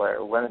baseball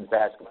or women's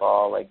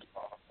basketball, like,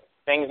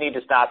 things need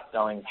to stop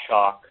throwing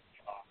chalk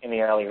in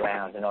the early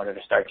rounds in order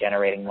to start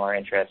generating more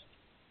interest.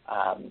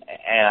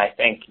 And I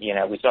think, you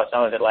know, we saw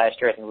some of it last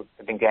year.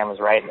 I think Dan was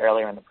right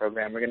earlier in the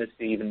program. We're going to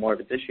see even more of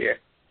it this year.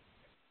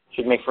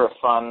 Should make for a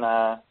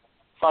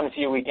fun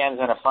few weekends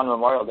and a fun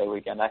Memorial Day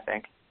weekend, I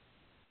think.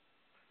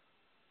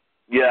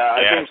 Yeah,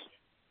 I think.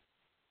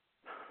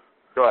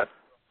 Go ahead.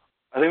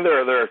 I think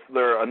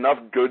there are enough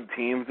good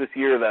teams this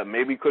year that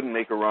maybe couldn't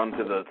make a run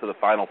to the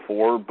Final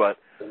Four, but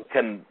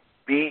can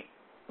beat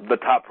the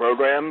top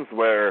programs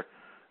where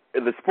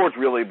the sport's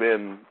really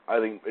been, I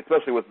think,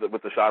 especially with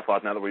the shot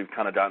clock now that we've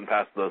kind of gotten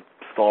past the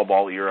stall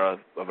ball era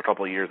of a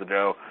couple of years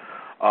ago.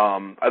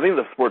 I think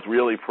the sport's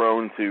really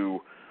prone to,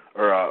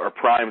 or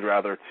primed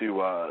rather,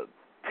 to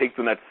take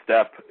the next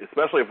step,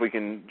 especially if we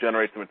can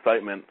generate some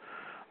excitement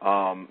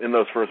in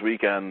those first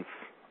weekends.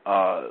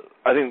 I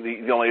think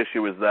the only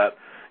issue is that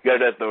you got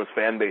to get those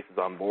fan bases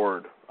on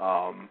board.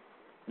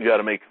 You got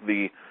to make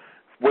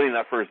winning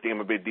that first game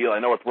a big deal. I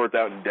know it's worked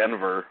out in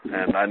Denver,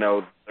 and I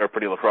know they're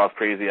pretty lacrosse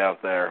crazy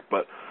out there,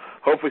 but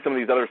hopefully some of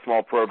these other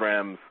small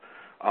programs,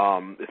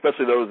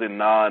 especially those in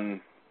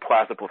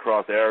non-classic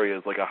lacrosse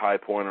areas like a High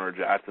Point or a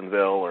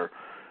Jacksonville or,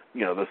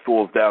 you know, the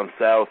schools down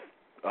south,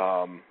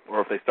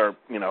 or if they start,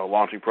 you know,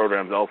 launching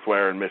programs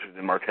elsewhere in Michigan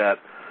and Marquette,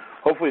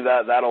 hopefully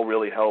that'll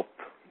really help,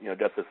 you know,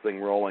 get this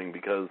thing rolling,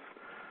 because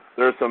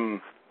there's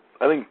some,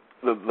 I think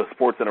the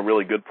sport's in a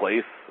really good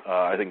place.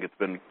 I think it's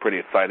been pretty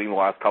exciting the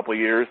last couple of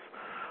years.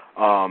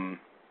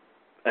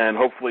 And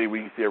hopefully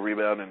we see a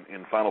rebound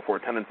in Final Four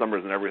attendance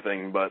numbers and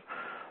everything. But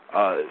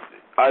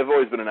I've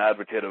always been an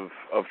advocate of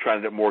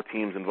trying to get more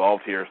teams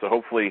involved here. So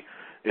hopefully,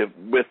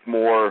 with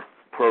more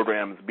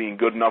programs being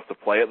good enough to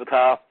play at the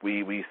top,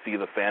 we see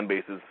the fan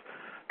bases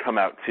come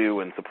out too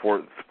and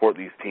support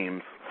these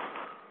teams.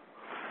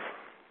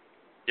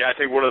 Yeah, I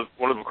think one of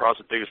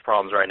lacrosse's biggest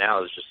problems right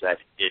now is just that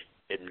it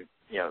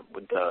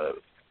with the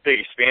big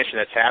expansion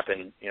that's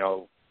happened,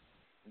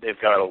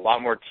 they've got a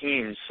lot more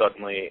teams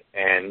suddenly,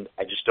 and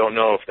I just don't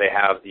know if they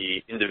have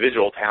the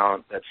individual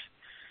talent that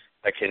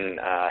can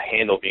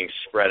handle being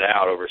spread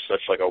out over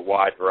such like a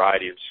wide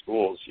variety of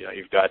schools.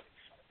 You've got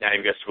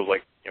schools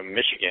like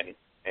Michigan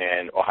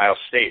and Ohio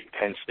State,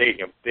 Penn State,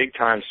 big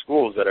time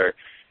schools that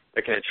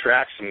can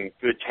attract some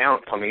good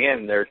talent coming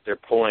in. They're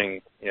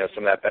pulling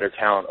some of that better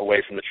talent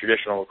away from the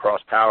traditional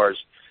lacrosse powers.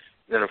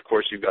 And then of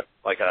course you've got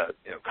like a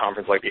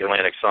conference like the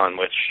Atlantic Sun,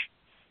 which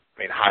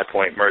High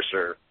Point,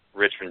 Mercer,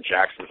 Richmond,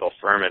 Jacksonville,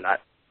 Furman. I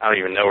don't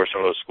even know where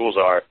some of those schools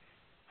are.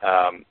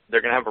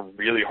 They're going to have a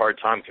really hard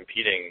time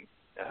competing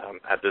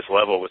at this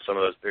level with some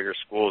of those bigger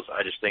schools.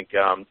 I just think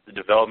the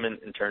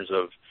development in terms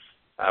of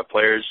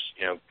players,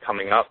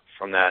 coming up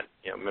from that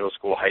middle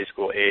school, high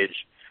school age,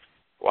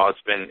 while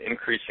it's been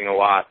increasing a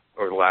lot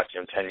over the last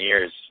 10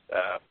 years,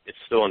 it's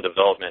still in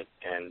development,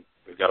 and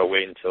we've got to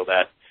wait until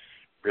that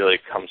really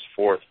comes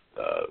forth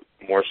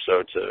more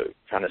so to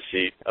kind of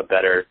see a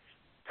better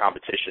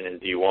competition in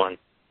D1.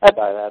 I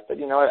buy that, but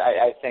you know what?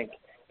 I think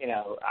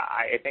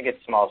I think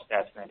it's small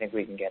steps, and I think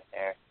we can get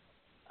there.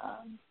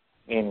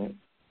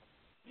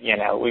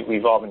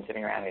 We've all been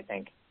sitting around. I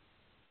think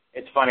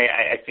it's funny.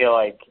 I feel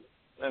like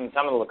in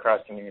some of the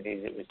lacrosse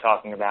communities, it was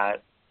talking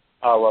about,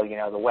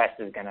 the West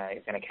is gonna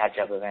catch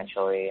up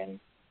eventually, and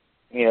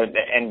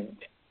and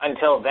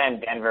until then,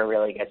 Denver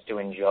really gets to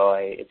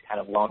enjoy its kind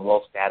of lone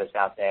wolf status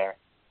out there.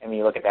 And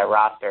you look at that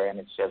roster, and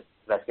it's just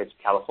that's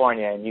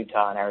California and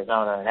Utah and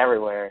Arizona and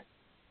everywhere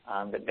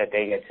that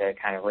they get to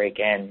kind of rake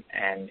in.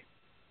 And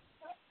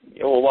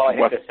while I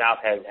think the South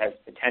has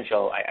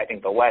potential, I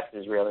think the West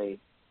is really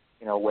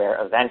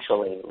where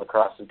eventually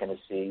lacrosse is going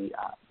to see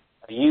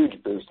a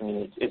huge boost. I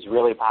mean, it's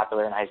really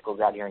popular in high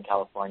schools out here in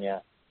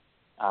California,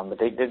 but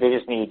they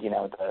just need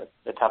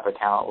the tougher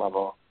talent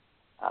level.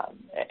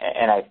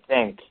 And I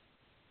think,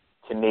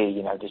 to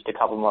me, just a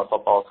couple more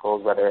football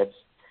schools, whether it's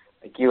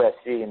like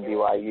USC and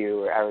BYU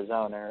or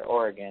Arizona or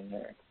Oregon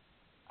or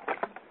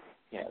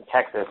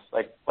Texas,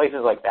 like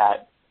places like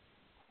that,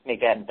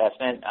 make that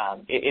investment.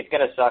 It's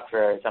going to suck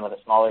for some of the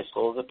smaller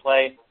schools that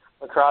play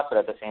lacrosse, but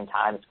at the same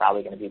time, it's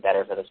probably going to be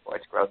better for the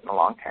sport's growth in the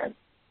long term.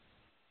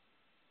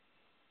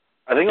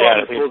 I think a lot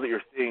of the schools that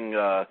you're seeing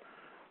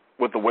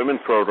with the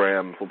women's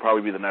programs will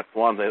probably be the next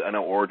ones. I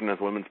know Oregon has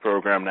a women's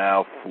program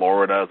now.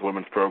 Florida has a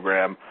women's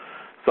program.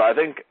 So I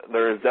think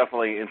there is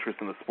definitely interest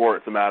in the sport.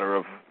 It's a matter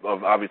of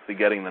obviously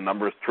getting the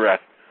numbers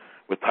correct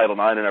with Title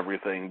IX and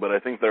everything. But I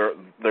think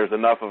there's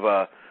enough of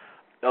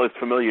at least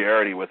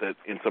familiarity with it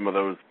in some of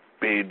those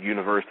big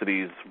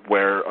universities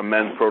where a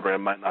men's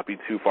program might not be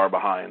too far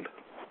behind.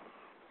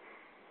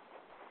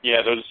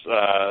 Yeah, those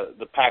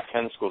the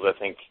Pac-10 schools I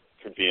think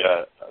could be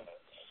a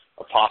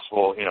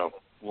possible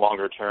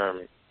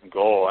longer-term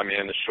goal. I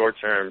mean, in the short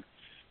term,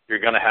 you're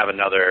going to have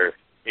another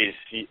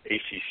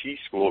ACC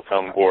school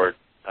come board.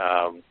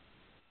 And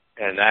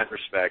in that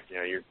respect,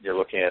 you're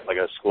looking at like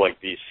a school like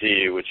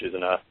BC, which is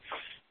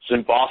it's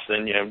in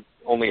Boston.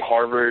 Only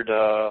Harvard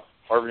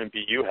and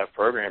BU have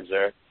programs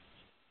there.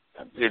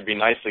 It'd be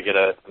nice to get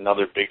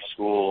another big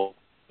school,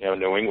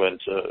 New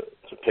England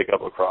to pick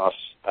up lacrosse.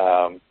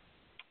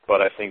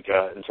 But I think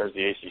in terms of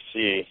the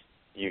ACC,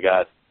 you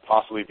got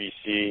possibly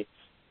BC,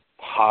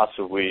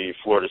 possibly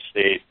Florida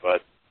State,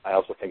 but I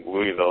also think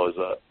Louisville is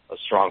a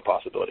strong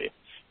possibility.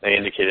 They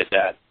indicated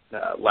that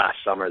last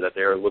summer that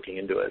they were looking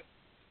into it.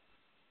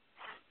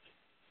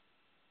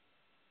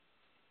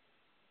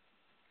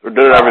 They're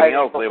doing everything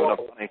else. They have enough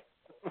money.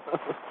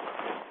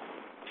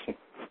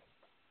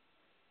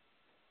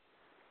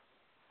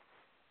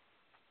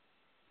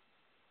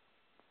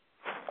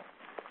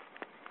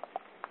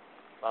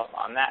 Well,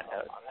 on that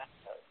note,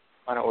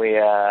 why don't we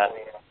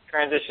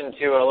transition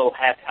to a little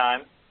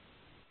halftime?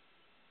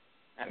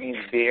 That means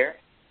beer.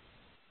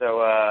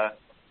 So,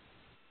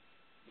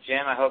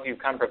 Jim, I hope you've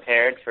come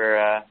prepared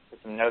for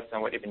some notes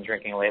on what you've been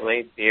drinking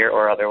lately, beer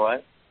or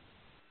otherwise.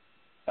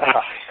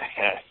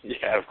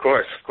 Yeah, of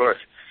course. Well,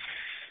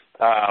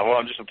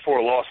 I'm just a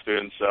poor law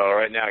student, so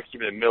right now I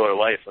keep it a Miller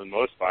Lite for the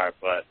most part,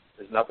 but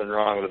there's nothing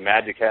wrong with a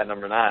Magic Hat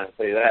number 9, I'll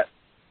tell you that.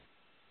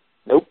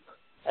 Nope.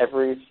 I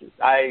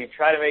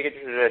try to make it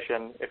a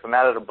tradition. If I'm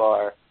out at a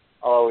bar,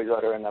 I'll always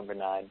order a number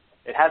 9.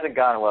 It hasn't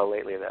gone well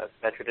lately, though.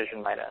 That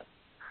tradition might end.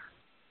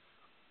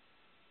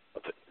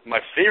 My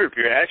favorite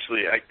beer,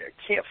 actually, I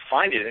can't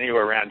find it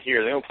anywhere around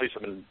here. The only place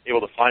I've been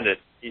able to find it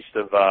east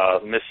of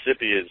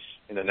Mississippi is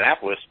in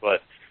Annapolis, but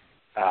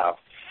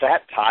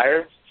Fat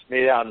Tire, it's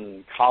made out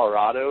in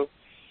Colorado,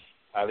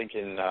 I think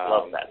in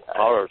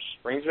Colorado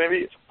Springs maybe.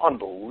 It's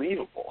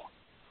unbelievable.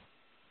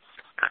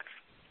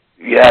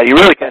 Yeah, you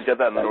really can't get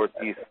that in the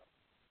Northeast.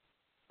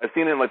 I've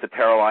seen it in like the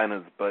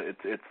Carolinas, but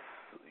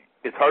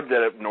it's hard to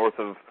get it north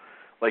of,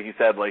 like you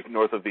said, like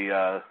north of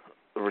the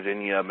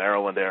Virginia,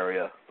 Maryland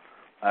area.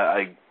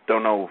 I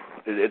don't know.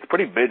 It's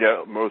pretty big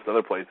at most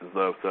other places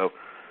though, so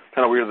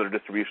kind of weird that their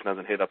distribution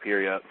hasn't hit up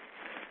here yet.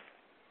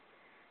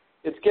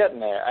 It's getting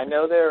there. I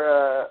know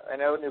I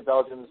know New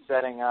Belgium's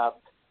setting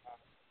up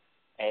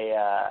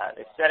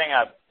they're setting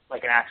up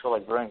like an actual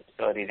like brewing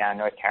facility down in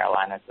North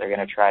Carolina. So they're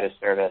going to try to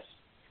service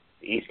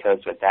the East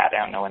Coast with that. I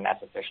don't know when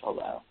that's official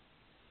though.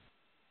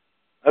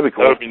 That'd be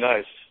cool. That would be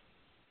nice.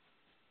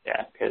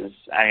 Yeah, because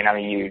I mean I'm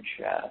a huge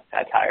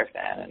Fat Tire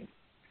fan, and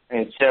I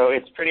mean so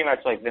it's pretty much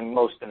like the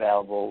most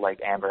available like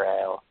amber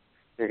ale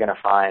you're going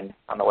to find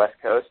on the West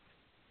Coast.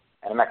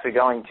 And I'm actually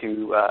going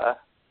to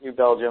New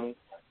Belgium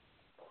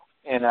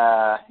in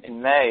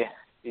May.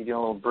 Be doing a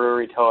little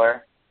brewery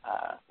tour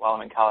while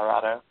I'm in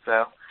Colorado.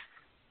 So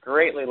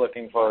greatly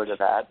looking forward to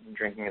that and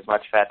drinking as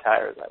much Fat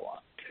Tire as I want.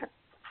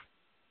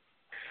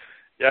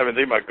 Yeah, I've been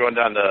thinking about going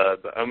down to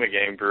the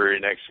Ommegang Brewery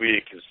next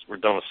week because we're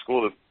done with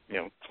school,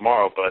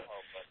 tomorrow. But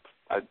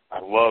I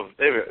love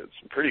they have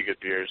some pretty good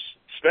beers,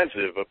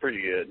 expensive but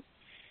pretty good.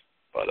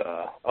 But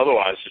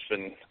otherwise, just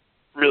been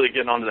really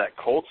getting onto that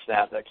Cold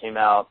Snap that came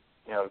out,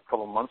 a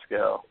couple months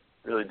ago.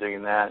 Really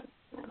digging that.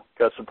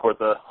 Got to support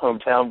the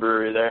hometown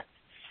brewery there.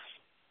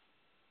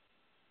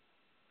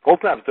 Cold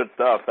Snap's good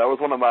stuff. That was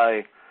one of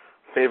my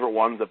favorite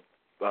ones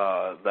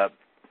that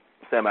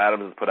Sam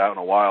Adams has put out in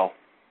a while.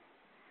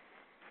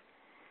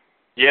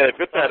 Yeah, they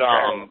put that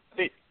I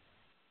think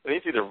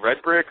it's either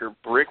Red Brick or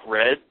Brick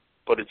Red,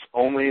 but it's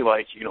only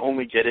like you can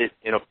only get it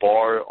in a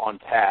bar on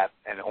tap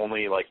and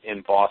only like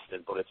in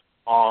Boston, but it's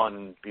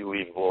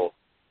unbelievable.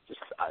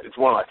 It's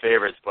one of my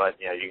favorites, but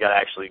you got to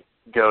actually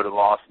go to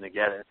Boston to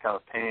get it. It's kind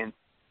of a pain.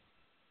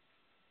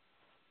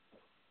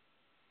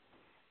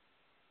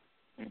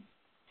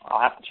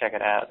 I'll have to check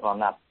it out. Well,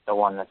 not the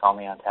one that's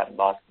only on tap in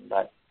Boston,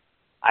 but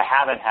I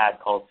haven't had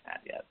Cold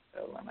Snap yet,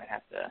 so I might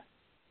have to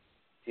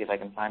see if I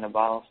can find a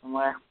bottle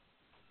somewhere.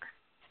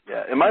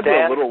 Yeah, it might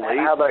Dan, be a little late.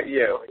 How about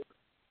you?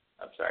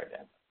 I'm sorry,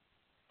 Dan.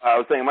 I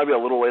was saying it might be a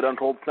little late on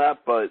Cold Snap,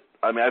 but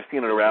I mean I've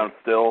seen it around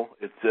still.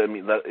 It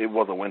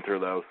was a winter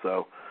though,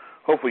 so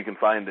hopefully you can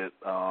find it,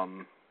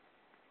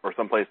 or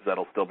some places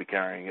that'll still be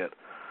carrying it.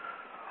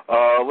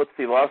 Let's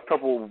see. The last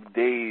couple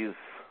days,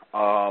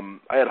 I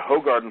had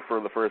Hoegaarden for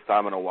the first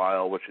time in a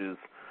while, which is,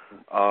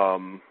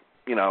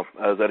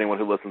 as anyone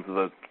who listens to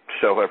the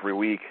show every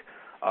week,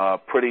 a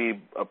pretty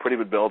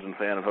big Belgian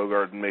fan of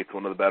Hoegaarden, makes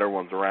one of the better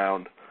ones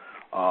around.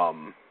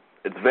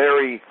 It's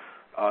very,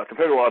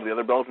 compared to a lot of the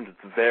other Belgians,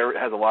 it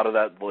has a lot of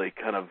that, like,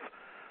 kind of,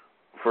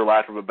 for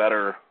lack of a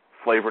better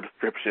flavor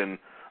description,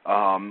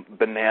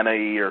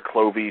 banana-y or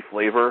clovey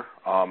flavor.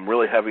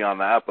 Really heavy on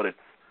that, but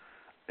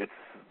it's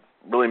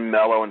really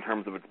mellow in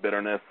terms of its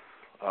bitterness.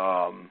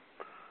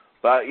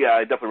 But yeah,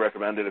 I definitely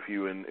recommend it if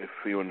you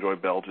enjoy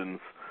Belgians.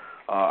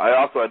 I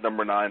also had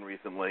number 9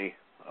 recently,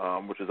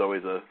 which is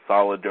always a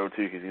solid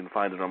go-to because you can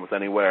find it almost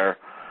anywhere.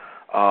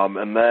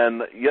 And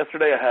then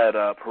yesterday I had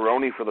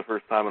Peroni for the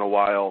first time in a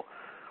while.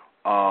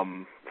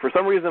 For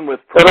some reason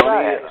with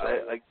Peroni,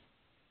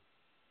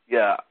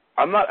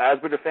 I'm not as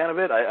big a fan of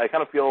it. I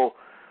kind of feel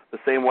the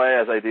same way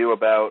as I do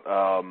about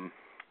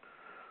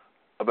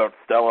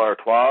Stella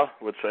Artois,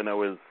 which I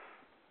know is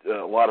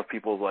a lot of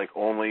people's like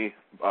only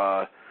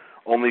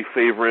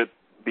favorite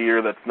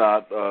beer that's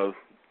not a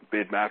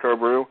big macro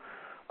brew.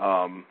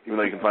 Even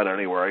though you can find it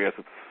anywhere, I guess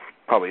it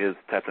probably is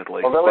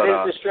technically. Although it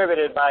is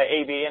distributed by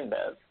AB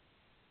InBev.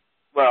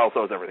 Well,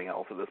 so is everything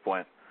else at this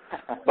point.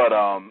 But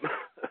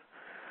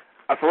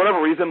for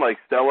whatever reason, like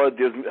Stella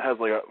has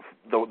like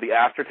the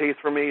aftertaste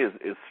for me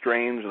is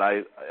strange, and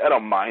I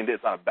don't mind it.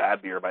 It's not a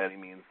bad beer by any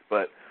means,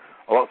 but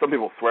some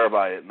people swear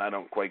by it, and I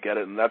don't quite get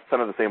it. And that's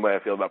kind of the same way I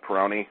feel about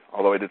Peroni,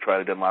 although I did try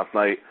it again last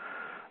night.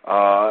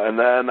 And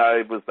then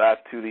I was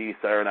back to the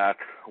Saranac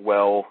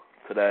well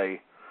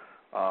today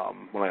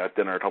when I got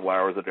dinner a couple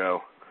hours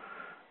ago.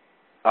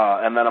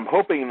 And then I'm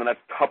hoping in the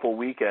next couple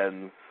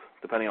weekends,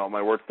 depending on what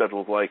my work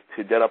schedule is like,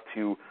 to get up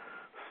to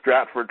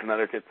Stratford,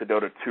 Connecticut to go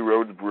to Two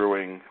Roads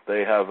Brewing.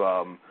 They have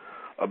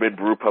a big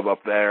brew pub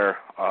up there,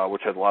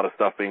 which has a lot of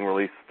stuff being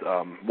released.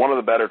 One of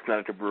the better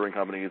Connecticut brewing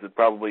companies. It's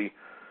probably,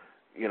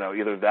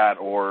 either that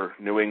or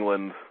New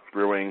England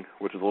Brewing,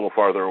 which is a little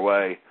farther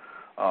away.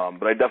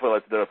 But I definitely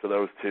like to go up to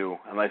those two.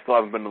 And I still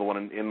haven't been to the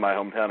one in my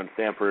hometown in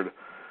Stamford,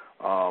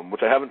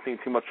 which I haven't seen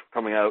too much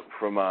coming out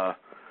from the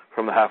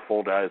Half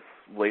Full guys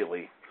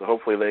lately. So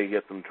hopefully they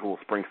get some cool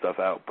spring stuff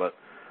out. But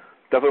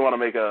definitely want to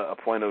make a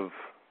point of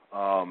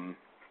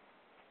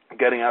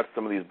getting out to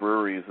some of these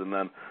breweries. And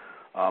then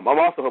I'm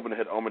also hoping to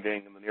hit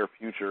Ommegang in the near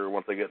future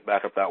once I get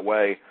back up that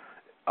way.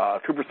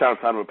 Cooperstown's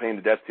kind of a pain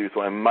to get to,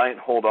 so I might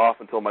hold off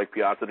until Mike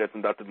Piazza gets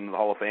inducted into the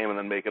Hall of Fame and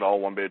then make it all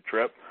one big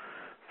trip.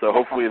 So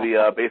hopefully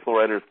the baseball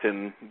writers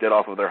can get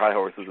off of their high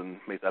horses and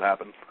make that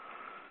happen.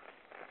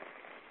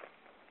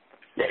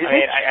 Yeah,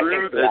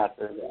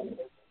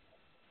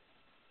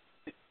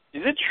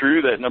 is it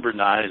true that number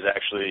 9 is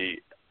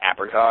actually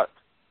apricot?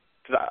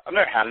 because I've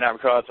never had an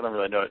apricot, so I don't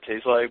really know what it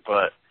tastes like,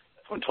 but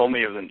someone told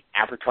me it was an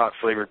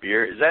apricot-flavored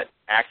beer. Is that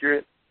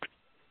accurate?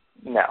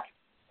 No.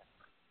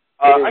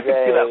 I can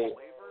see that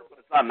flavor, but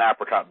it's not an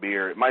apricot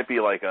beer. It might be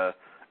like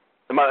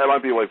it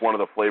might be like one of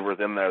the flavors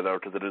in there, though,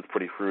 because it is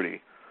pretty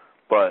fruity.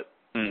 But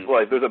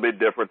like, there's a big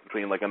difference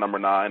between like a number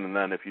 9 and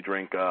then if you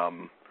drink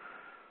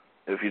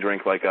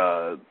like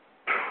a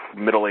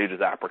Middle Ages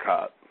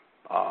apricot,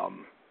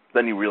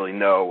 then you really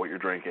know what you're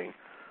drinking.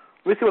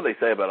 Let me see what they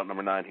say about it,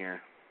 number 9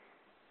 here.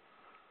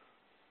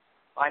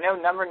 I know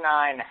number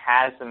 9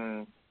 has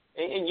some.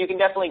 You can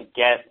definitely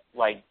get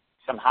like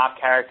some hop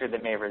character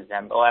that may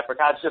resemble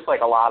apricots, just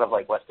like a lot of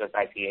like West Coast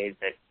IPAs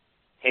that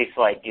taste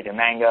like either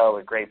mango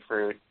or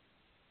grapefruit,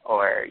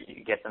 or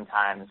you get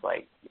sometimes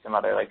like some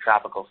other like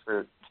tropical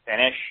fruit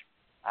finish.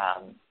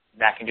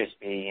 That can just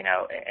be, you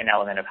know, an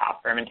element of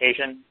hop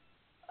fermentation.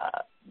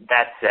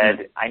 That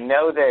said, I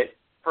know that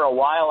for a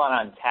while on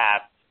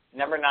Untappd,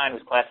 number 9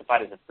 was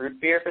classified as a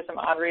fruit beer for some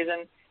odd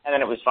reason, and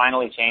then it was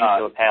finally changed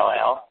to a pale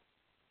ale.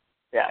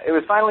 Yeah, it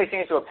was finally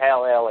changed to a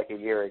pale ale like a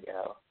year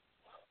ago,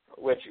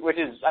 which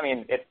is, I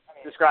mean, it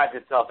describes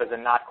itself as a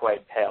not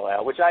quite pale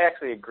ale, which I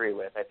actually agree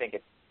with. I think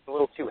it's a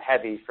little too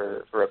heavy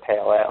for a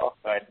pale ale,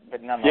 but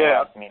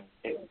nonetheless, I mean,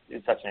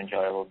 it's such an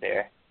enjoyable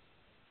beer.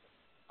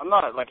 I'm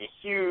not like a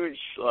huge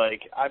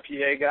like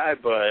IPA guy,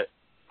 but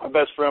my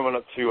best friend went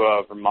up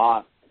to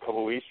Vermont a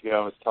couple of weeks ago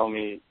and was telling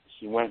me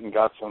he went and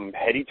got some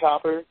Heady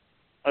Topper.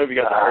 I don't know if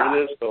you guys have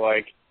heard of this, but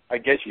like I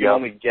guess you can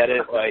only get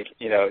it like,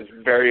 you know, it's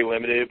very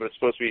limited, but it's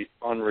supposed to be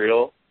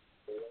unreal.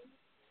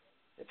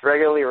 It's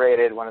regularly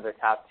rated one of the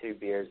top 2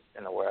 beers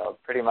in the world.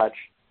 Pretty much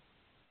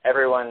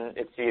everyone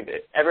is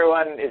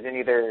in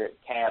either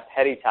Camp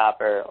Heady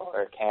Topper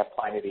or Camp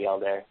Pliny the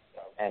Elder,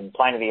 and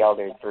Pliny the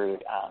Elder is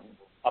brewed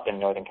up in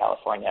Northern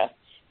California.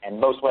 And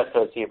most West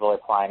Coast people are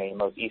Pliny,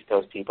 most East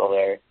Coast people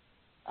are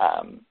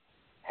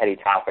Heady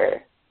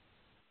Topper,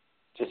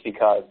 just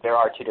because there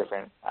are 2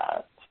 different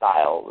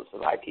styles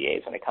of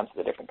IPAs when it comes to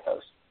the different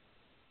coasts.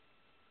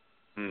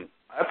 I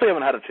actually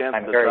haven't had a chance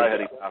to try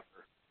Heady Topper.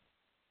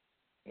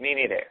 Me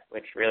neither,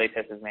 which really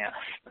pisses me off.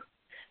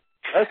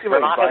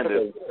 Vermont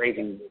has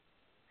crazy.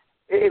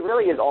 It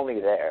really is only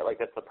there. Like,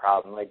 that's the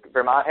problem. Like,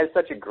 Vermont has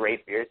such a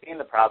great beer scene.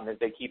 The problem is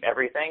they keep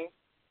everything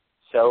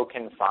so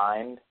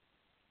confined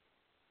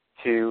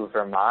to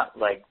Vermont.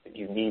 Like,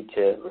 you need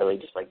to really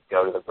just like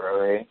go to the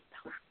brewery.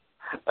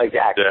 Like,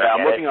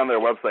 I'm looking on their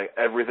website.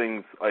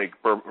 Everything's like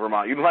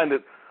Vermont. You can find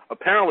it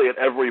apparently at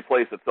every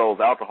place that sells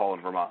alcohol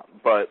in Vermont,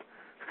 but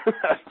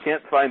I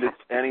can't find it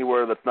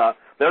anywhere that's not.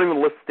 They don't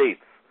even list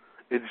states.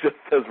 It just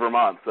says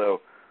Vermont.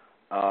 So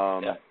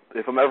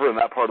if I'm ever in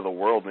that part of the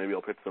world, maybe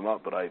I'll pick some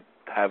up. But I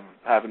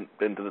haven't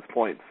been to this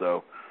point.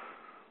 So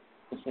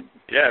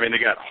yeah, I mean, they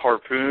got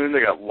Harpoon, they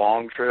got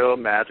Long Trail,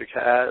 Magic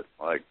Hat,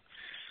 like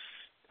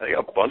they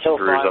got a bunch of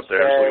breweries up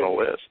there. I'm looking on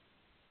the list.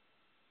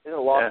 Isn't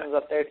Lawson's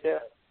up there too?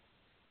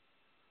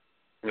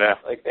 Yeah.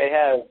 Like they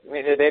have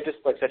just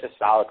like such a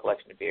solid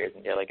collection of beers,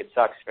 and like it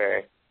sucks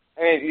for.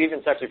 I mean, it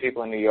even sucks for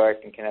people in New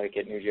York and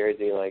Connecticut, New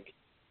Jersey. Like,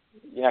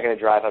 you're not going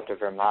to drive up to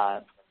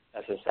Vermont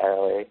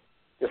necessarily.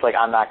 Just like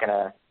I'm not going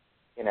to,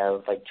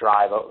 like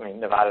drive. I mean,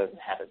 Nevada doesn't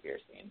have a beer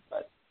scene,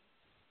 but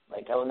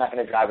like I'm not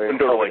going to drive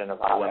over to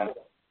Nevada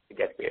to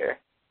get beer.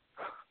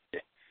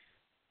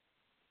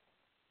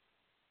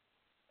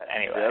 But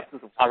anyway,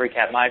 I'll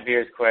recap my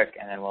beers quick,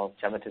 and then we'll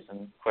jump into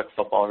some quick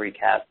football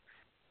recap.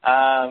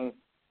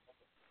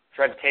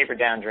 Tried to taper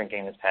down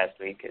drinking this past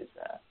week because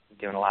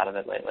doing a lot of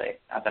it lately.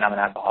 Not that I'm an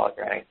alcoholic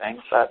or anything,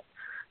 but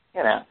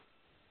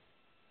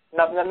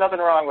nothing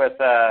wrong with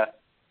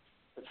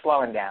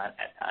slowing down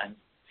at times.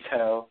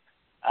 So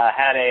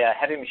had a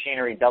Heavy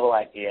Machinery double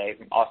IPA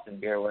from Austin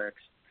Beer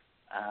Works.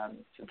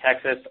 From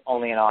Texas,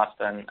 only in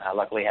Austin.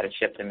 Luckily had it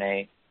shipped to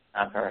me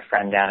from a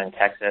friend down in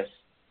Texas.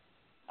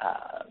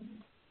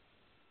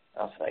 What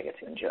else did I get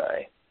to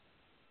enjoy?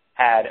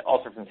 Had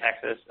also from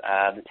Texas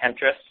the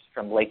Temptress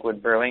from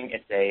Lakewood Brewing.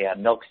 It's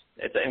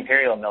it's an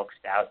Imperial Milk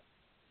Stout.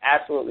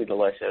 Absolutely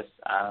delicious.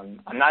 I'm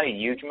not a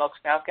huge milk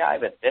stout guy,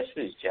 but this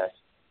was just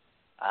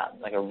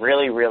like a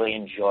really, really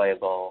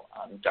enjoyable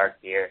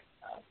dark beer.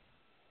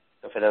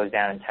 So for those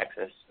down in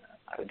Texas,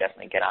 I would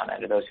definitely get on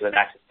that, or those who have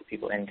access to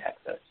people in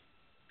Texas.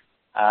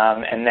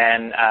 And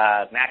then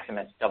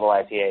Maximus double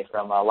IPA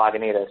from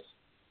Lagunitas.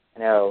 I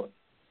know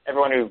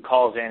everyone who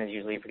calls in is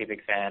usually a pretty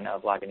big fan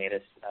of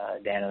Lagunitas,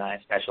 Dan and I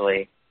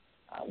especially.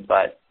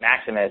 But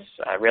Maximus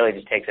really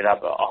just takes it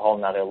up a whole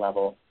nother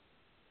level.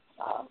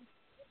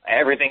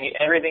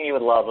 Everything you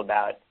would love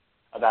about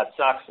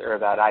Sucks or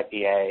about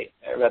IPA,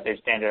 or about their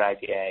standard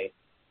IPA,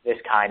 this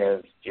kind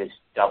of just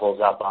doubles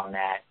up on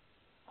that.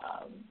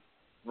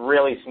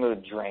 Really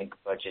smooth drink,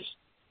 but just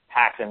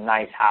packs a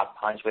nice hop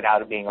punch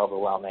without it being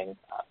overwhelming.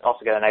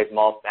 Also got a nice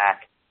malt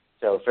back.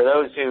 So for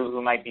those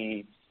who might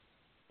be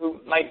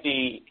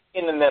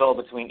in the middle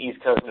between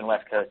East Coast and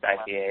West Coast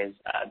IPAs,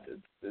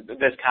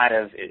 this kind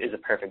of is a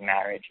perfect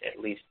marriage, at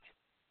least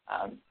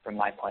from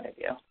my point of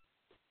view.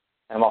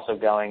 And I'm also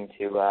going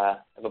to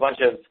have a bunch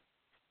of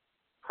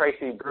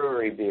pricey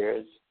brewery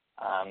beers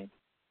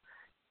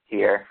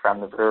here from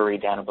the brewery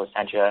down in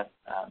Placentia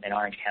in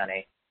Orange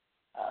County.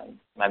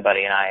 My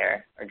buddy and I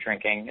are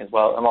drinking as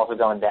well. I'm also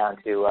going down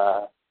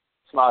to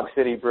Smog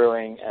City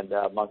Brewing and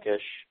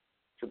Monkish,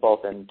 which are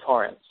both in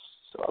Torrance.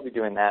 So I'll be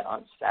doing that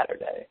on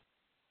Saturday,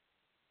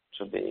 which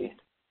will be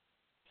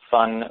a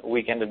fun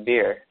weekend of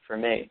beer for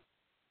me.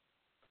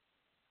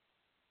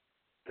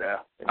 Yeah.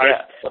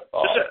 Just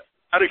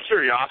out of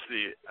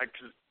curiosity,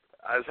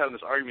 I was having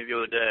this argument the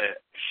other day.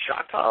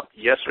 Shock top,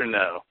 yes or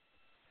no?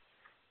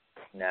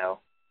 No.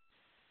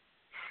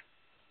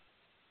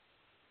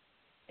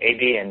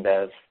 AB and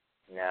Bev,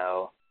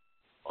 no.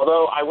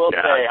 Although I will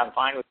say I'm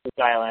fine with Goose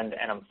Island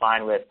and I'm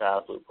fine with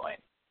Blue Point.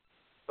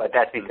 But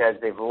that's because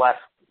they've left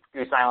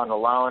Goose Island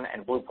alone,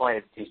 and Blue Point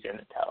is too soon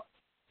to tell.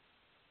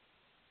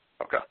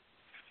 Okay.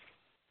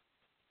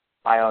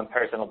 My own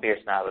personal beer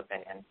snob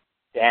opinion.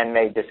 Dan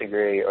may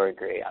disagree or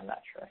agree. I'm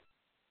not sure.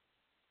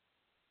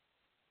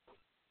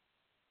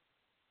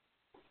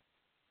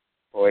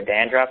 Or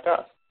Dan dropped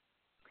off.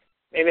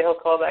 Maybe he'll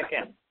call back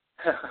in.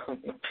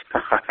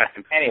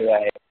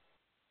 Anyway,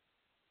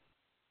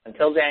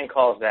 until Dan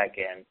calls back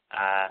in,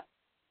 I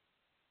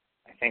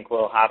think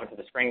we'll hop into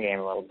the spring game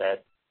a little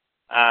bit.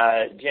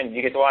 Jim, did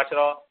you get to watch it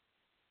all?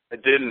 I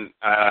didn't.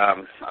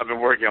 I've been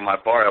working on my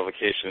bar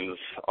applications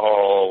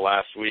all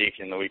last week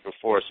and the week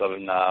before, so I've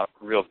been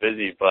real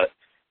busy. But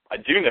I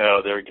do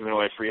know they were giving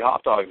away free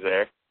hot dogs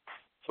there,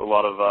 so a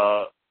lot of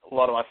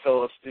my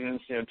fellow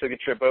students, took a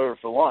trip over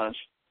for lunch.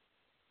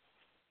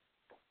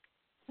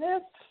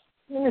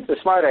 It's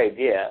a smart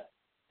idea.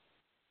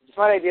 It's a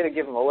smart idea to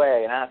give them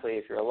away, and honestly,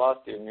 if you're a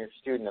law student or a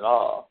student at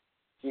all,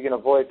 if you can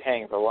avoid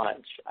paying for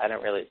lunch, I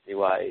don't really see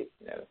why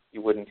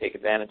you wouldn't take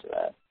advantage of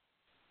that.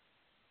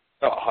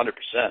 Oh,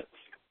 100%.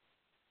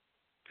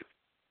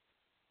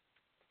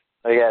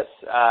 I guess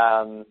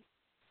I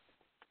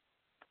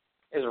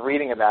was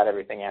reading about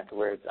everything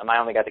afterwards. I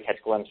only got to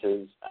catch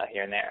glimpses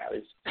here and there. I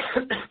was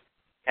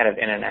kind of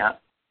in and out.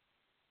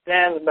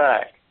 Dan's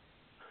back.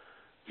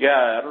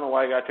 Yeah, I don't know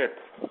why I got kicked.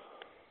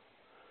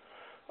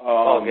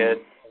 All good.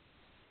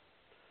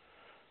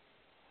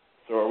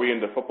 So are we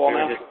into football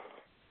now?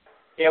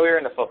 We were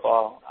into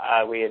football.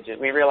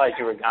 We realized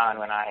you were gone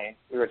when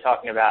we were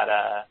talking about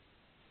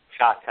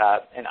Shock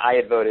Top, and I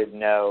had voted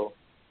no,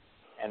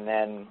 and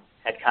then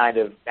had kind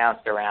of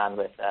bounced around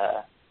with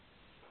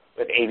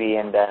AB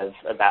and Bev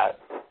about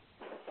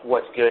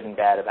what's good and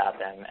bad about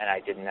them, and I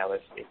didn't know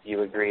if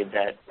you agreed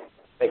that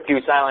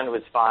Goose Island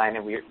was fine,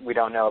 and we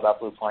don't know about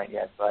Blue Point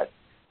yet, but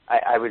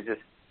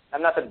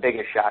I'm not the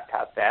biggest Shock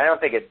Top fan. I don't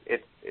think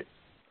it's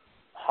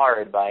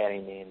hard by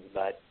any means,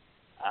 but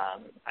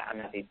I'm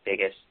not the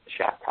biggest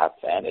Shock Top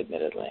fan,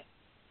 admittedly.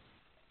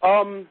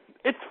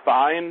 It's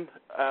fine.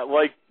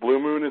 Blue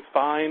Moon is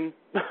fine.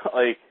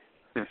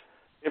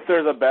 If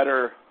there's a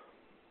better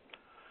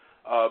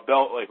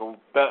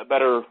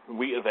better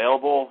wheat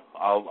available,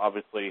 I'll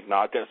obviously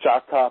not get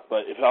Shock Top.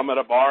 But if I'm at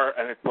a bar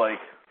and it's like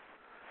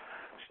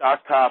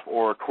Shock Top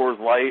or Coors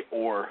Light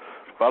or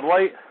Bud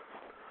Light,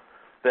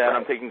 then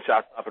I'm taking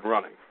Shock Top and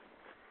running.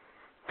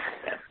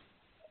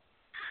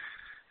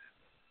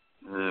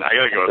 I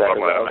gotta go with Bud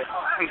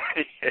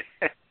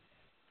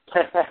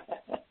Light.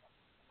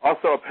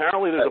 Also,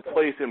 apparently there's a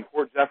place in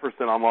Port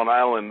Jefferson on Long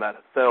Island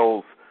that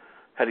sells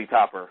Heady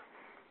Topper.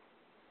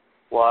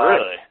 What?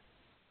 Really?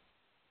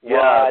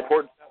 Yeah,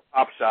 Port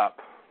Top Shop.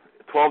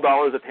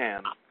 $12 a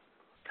can.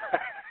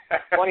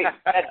 20,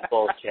 that's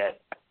bullshit.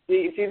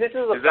 See, this is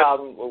the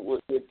problem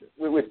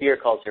with beer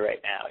culture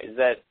right now, is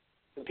that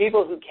the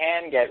people who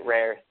can get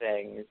rare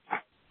things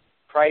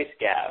price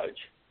gouge.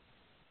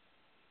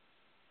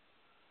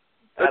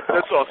 That's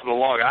also the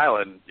Long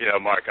Island,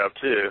 markup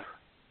too.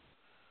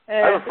 I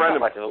have a friend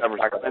of mine who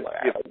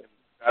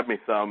grabbed me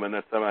some, and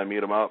next time I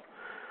meet him up,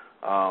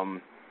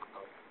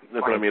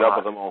 just going to meet up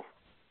with them all.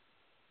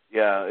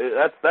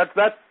 Yeah,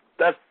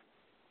 that's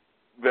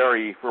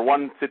very, for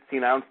one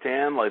 16-ounce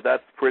can,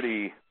 that's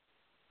pretty.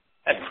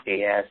 That's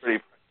BS. Pretty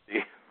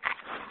pricey.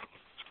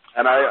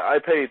 And I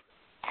paid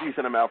a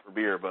decent amount for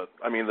beer, but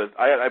I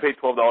paid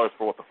 $12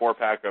 for the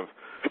 4-pack of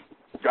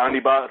Gandhi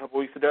bought a couple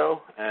weeks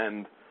ago,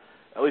 and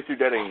at least you're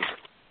getting,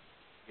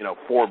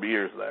 4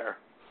 beers there.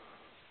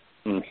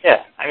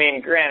 Yeah,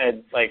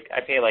 granted,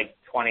 I pay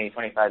 $20,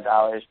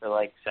 $25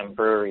 for some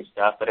brewery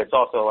stuff, but it's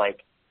also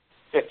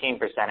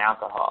 15%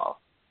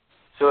 alcohol.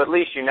 So at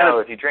least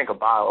if you drink a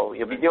bottle,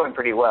 you'll be doing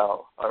pretty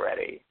well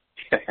already.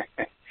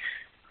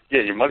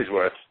 Yeah, your money's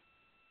worth.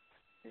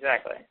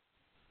 Exactly.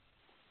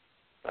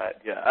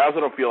 But yeah, I also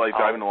don't feel like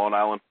driving to Long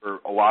Island for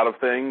a lot of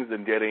things,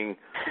 and getting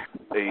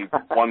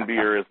one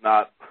beer is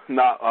not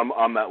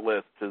on that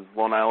list, because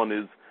Long Island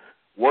is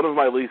one of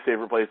my least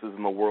favorite places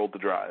in the world to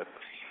drive.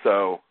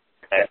 So,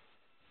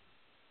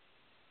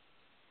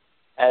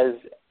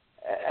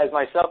 as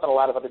myself and a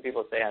lot of other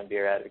people say on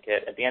Beer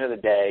Advocate, at the end of the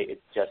day,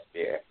 it's just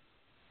beer.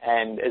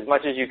 And as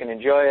much as you can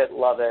enjoy it,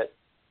 love it,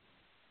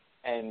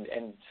 and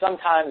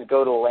sometimes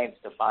go to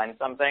lengths to find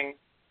something,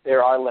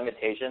 there are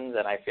limitations,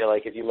 and I feel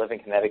like if you live in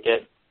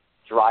Connecticut,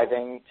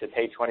 driving to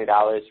pay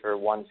 $20 for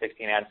one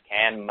 16-ounce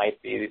can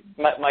might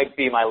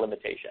be my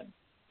limitation.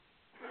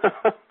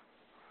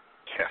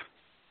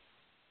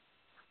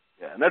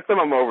 Yeah, next time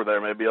I'm over there,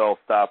 maybe I'll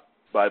stop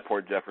by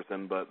Port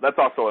Jefferson, but that's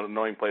also an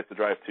annoying place to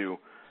drive to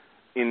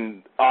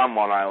on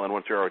Long Island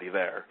once you're already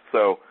there.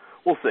 So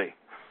we'll see.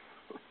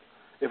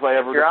 If I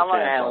ever if you're on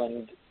Long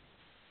Island,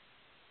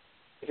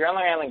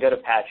 go to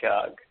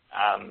Patchogue.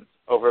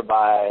 Over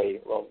by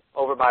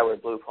where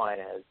Blue Point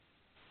is.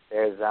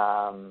 There's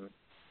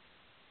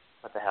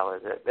what the hell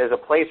is it? There's a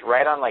place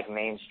right on like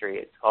Main Street.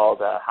 It's called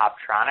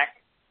Hoptronic.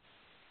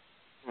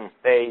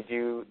 They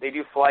do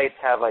flights,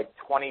 have like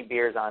 20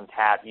 beers on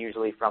tap,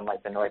 usually from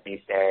like the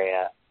Northeast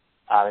area.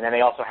 And then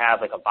they also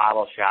have like a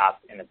bottle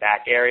shop in the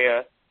back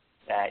area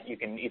that you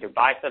can either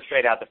buy stuff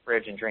straight out the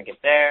fridge and drink it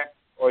there,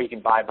 or you can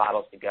buy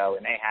bottles to go.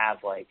 And they have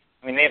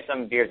they have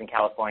some beers in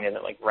California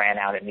that like ran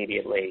out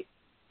immediately,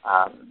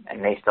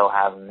 and they still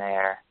have them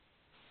there.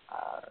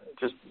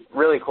 Just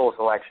really cool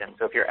selection.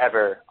 So if you're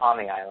ever on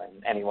the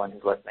island, anyone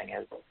who's listening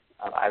is,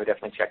 I would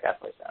definitely check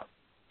that place out.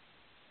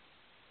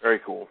 Very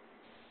cool.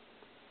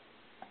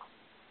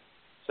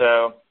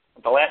 So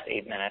the last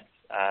 8 minutes,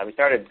 we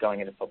started going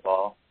into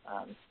football.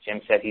 Jim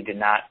said he did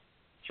not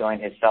join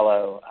his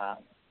fellow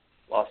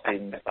law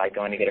students by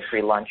going to get a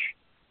free lunch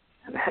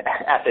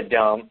at the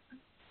Dome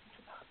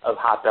of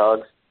hot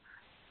dogs.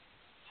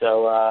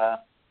 So,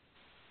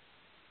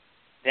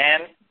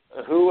 Dan,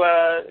 who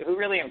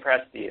really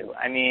impressed you?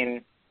 I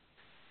mean,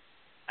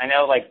 I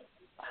know like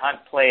Hunt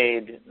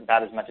played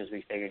about as much as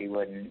we figured he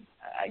would, and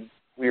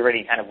we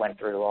already kind of went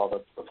through all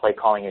the play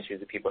calling issues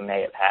that people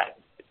may have had.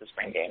 It's a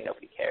spring game,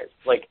 nobody cares.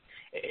 Like,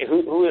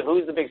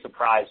 who's the big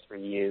surprise for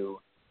you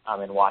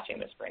in watching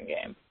the spring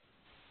game?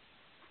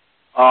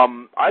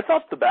 I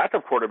thought the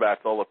backup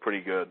quarterbacks all looked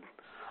pretty good.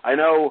 I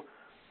know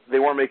they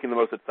weren't making the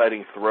most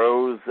exciting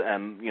throws,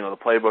 and, the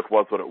playbook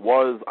was what it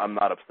was. I'm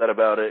not upset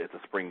about it. It's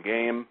a spring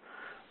game.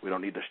 We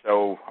don't need to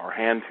show our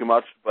hand too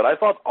much. But I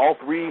thought all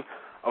three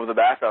of the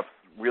backups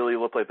really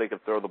looked like they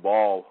could throw the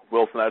ball.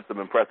 Wilson had some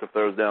impressive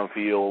throws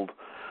downfield.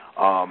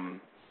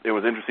 It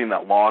was interesting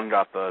that Long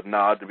got the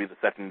nod to be the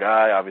second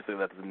guy. Obviously,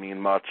 that doesn't mean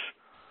much.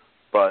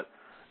 But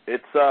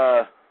it's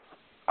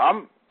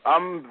I'm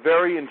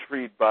very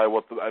intrigued by we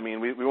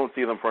won't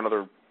see them for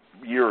another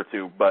year or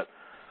two, but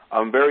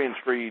I'm very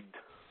intrigued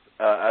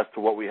as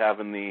to what we have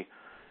in the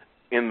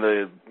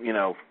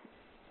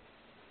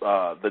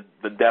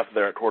depth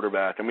there at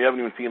quarterback, and we haven't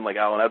even seen like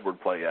Alan Edwards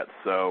play yet.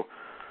 So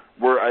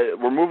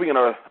we're moving in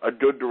a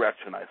good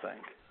direction, I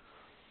think.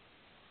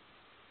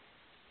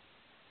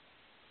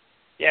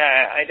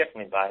 Yeah, I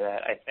definitely buy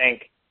that. I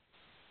think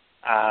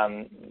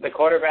the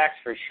quarterbacks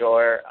for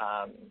sure.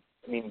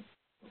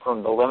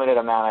 From the limited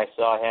amount I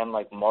saw him,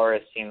 like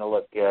Morris seemed to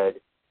look good.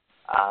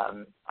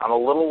 I'm a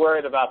little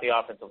worried about the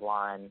offensive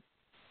line.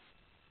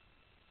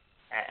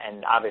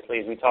 And obviously,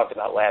 as we talked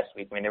about last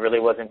week, there really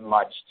wasn't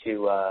much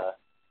you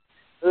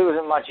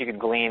could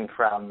glean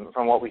from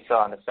what we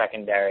saw in the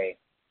secondary,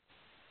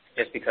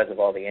 just because of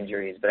all the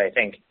injuries. But I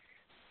think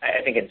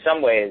in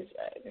some ways,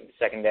 the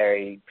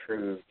secondary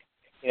proved,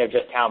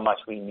 just how much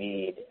we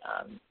need,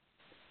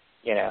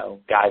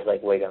 guys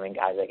like Wiggum and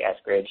guys like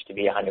Eskridge to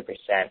be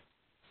 100%.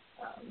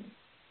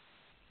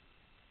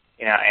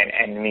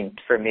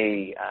 For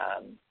me,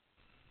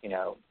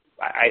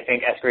 I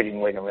think Eskridge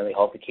and Wiggum really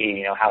hold the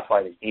key, how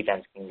far this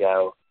defense can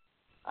go.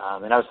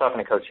 And I was talking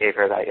to Coach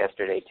Schaefer about it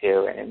yesterday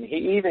too, and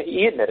he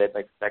admitted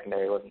like the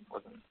secondary wasn't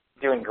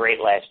doing great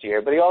last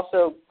year, but he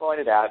also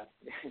pointed out,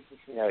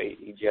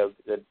 he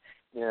joked that,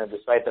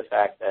 despite the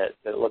fact that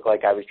it looked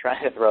like I was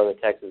trying to throw the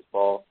Texas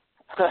ball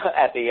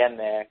at the end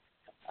there,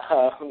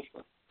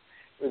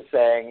 was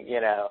saying,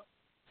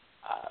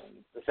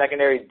 the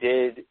secondary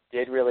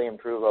did really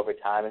improve over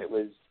time, and it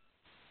was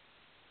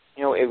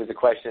a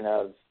question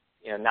of,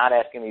 not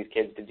asking these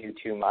kids to do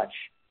too much.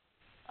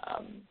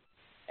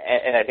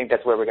 And I think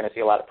that's where we're going to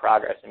see a lot of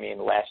progress.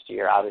 Last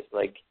year,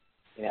 obviously,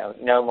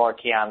 no more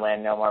Keon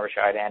Lynn, no more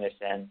Rashard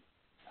Anderson.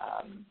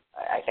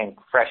 I think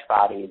fresh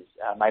bodies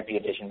might be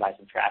addition by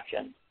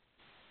subtraction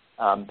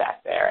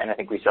back there. And I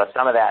think we saw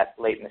some of that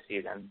late in the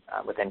season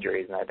with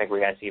injuries, and I think we're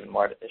going to see even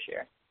more of it this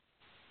year.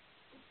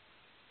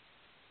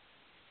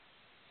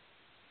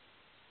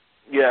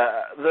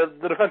 Yeah,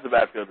 the defensive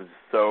backfield is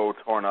so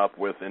torn up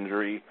with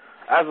injury,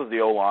 as was the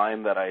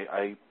O-line, that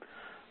I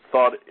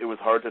thought it was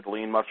hard to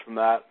glean much from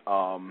that.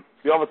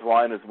 The offensive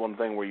line is one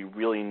thing where you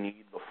really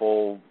need the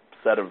full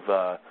set of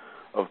the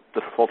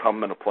full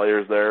complement of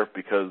players there,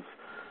 because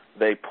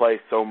they play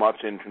so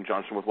much in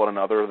conjunction with one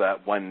another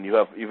that when you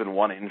have even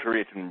one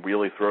injury, it can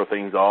really throw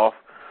things off.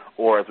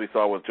 Or as we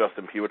saw with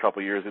Justin Pugh a couple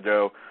of years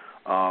ago,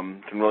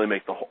 can really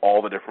make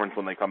all the difference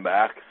when they come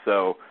back.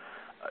 So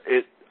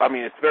it's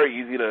very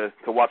easy to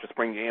watch a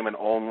spring game and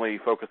only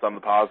focus on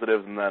the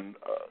positives and then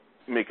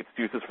make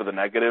excuses for the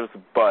negatives.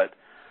 But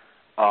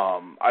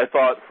I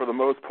thought for the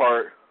most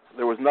part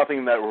there was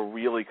nothing that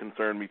really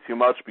concerned me too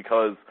much,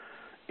 because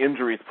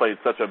injuries played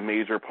such a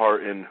major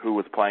part in who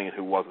was playing and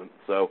who wasn't.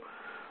 So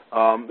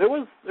it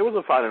was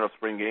a fine enough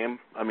spring game.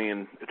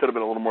 It could have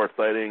been a little more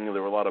exciting.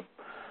 There were a lot of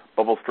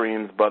bubble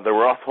screens, but there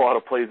were also a lot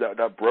of plays that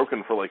got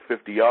broken for like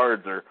 50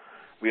 yards or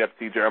we have to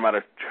see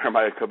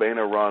Jeremiah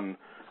Cabana run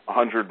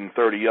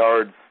 130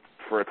 yards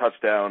for a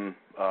touchdown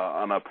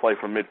on a play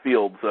from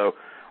midfield. So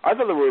I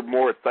thought there were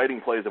more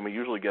exciting plays than we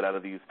usually get out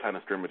of these kind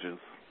of scrimmages.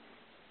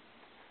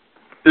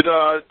 Did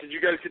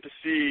you guys get to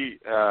see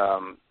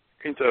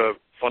Quinta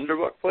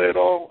Funderbuck play at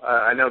all?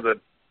 I know that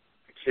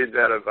the kid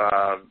out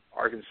of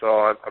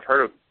Arkansas, I've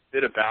heard a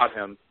bit about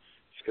him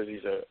just because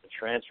he's a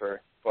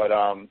transfer. But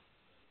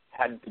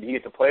did he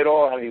get to play at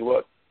all? How did he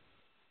look?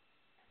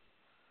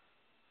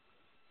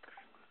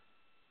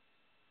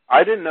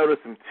 I didn't notice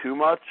him too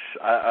much.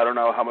 I don't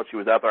know how much he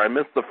was out there. I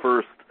missed the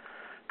first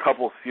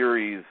couple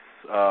series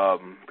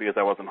because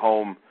I wasn't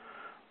home.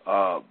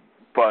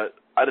 But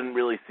I didn't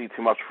really see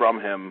too much from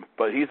him.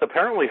 But he's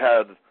apparently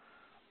had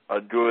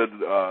a good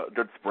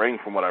spring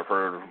from what I've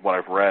heard, what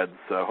I've read.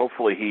 So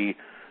hopefully he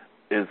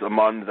is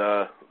among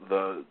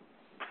the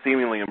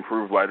seemingly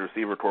improved wide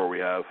receiver core we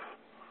have.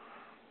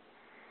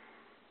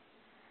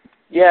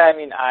 Yeah, I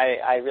mean,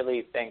 I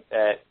really think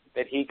that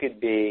he could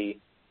be.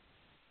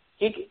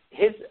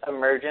 His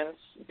emergence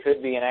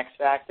could be an X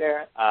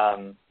factor.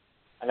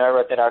 I know I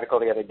wrote that article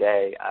the other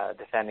day,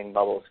 defending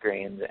bubble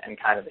screens and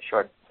kind of the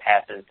short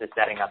passes to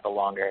setting up the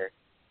longer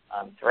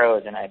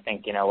throws. And I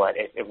think, you know what,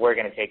 if we're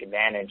going to take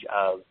advantage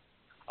of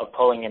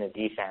pulling in a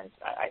defense,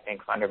 I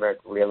think Funderburk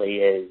really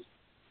is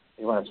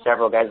one of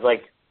several guys.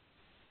 Like,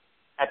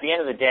 at the end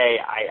of the day,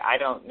 I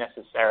don't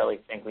necessarily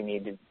think we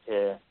need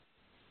to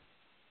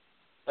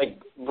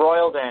like,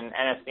 Broyles and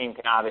Enes Beam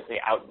can obviously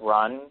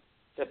outrun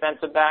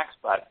defensive backs,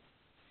 but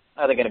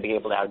are they going to be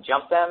able to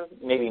outjump them?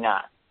 Maybe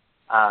not.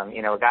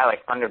 A guy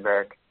like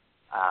Funderburk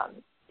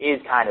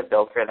is kind of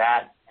built for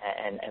that,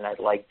 and I'd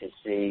like to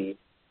see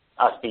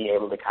us be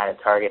able to kind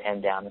of target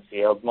him down the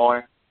field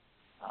more.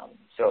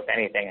 So if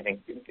anything, I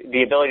think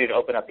the ability to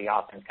open up the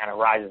offense kind of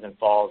rises and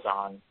falls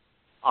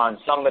on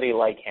somebody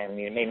like him.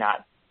 It may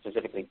not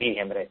specifically be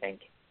him, but I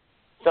think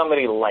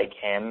somebody like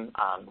him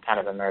kind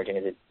of emerging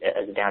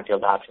as a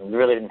downfield option. We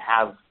really didn't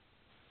have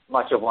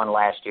much of one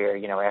last year,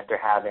 after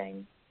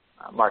having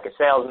Marcus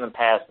Sales in the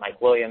past,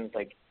 Mike Williams,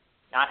 like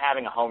not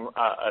having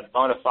a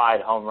bona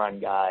fide home run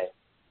guy,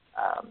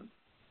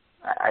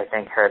 I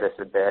think hurt us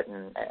a bit,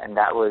 and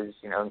that was,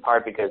 in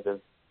part because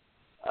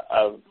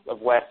of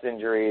West's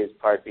injuries,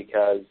 part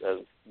because of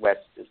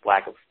West's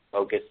lack of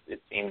focus,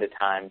 it seemed at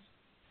times.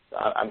 So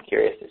I'm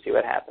curious to see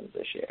what happens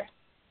this year.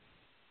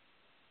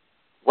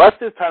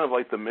 West is kind of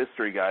like the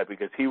mystery guy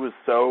because he was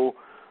so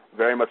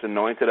very much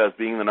anointed as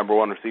being the number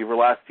one receiver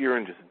last year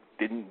and just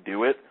didn't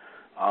do it.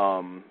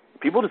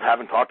 People just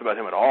haven't talked about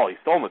him at all. He's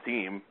still on the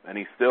team, and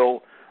he's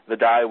still the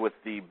guy with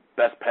the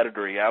best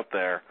pedigree out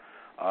there.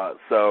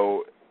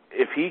 So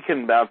if he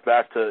can bounce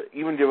back to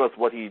even give us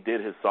what he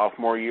did his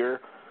sophomore year,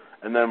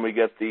 and then we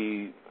get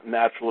the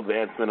natural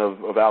advancement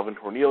of Alvin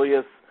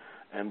Cornelius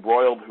and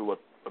Broyles, who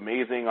looked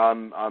amazing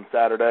on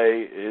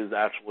Saturday, is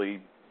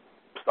actually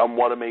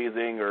somewhat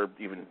amazing or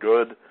even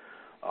good.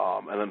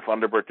 And then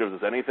Funderburk gives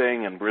us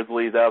anything, and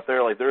Brisley's out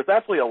there. Like, there's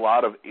actually a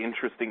lot of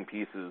interesting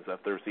pieces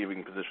at the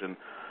receiving position,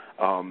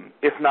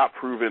 if not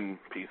proven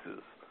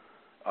pieces.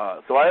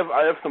 So I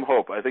have some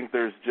hope. I think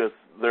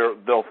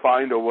they'll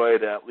find a way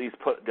to at least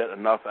get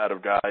enough out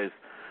of guys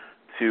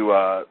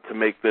to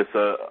make this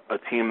a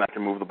team that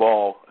can move the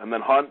ball. And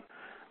then Hunt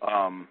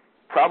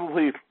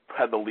probably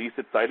had the least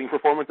exciting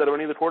performance out of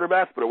any of the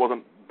quarterbacks, but it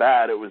wasn't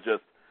bad. It was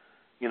just,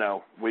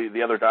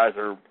 the other guys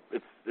are.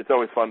 It's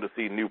always fun to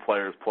see new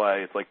players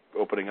play. It's like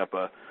opening up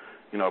a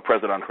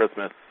present on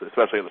Christmas,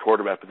 especially at the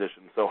quarterback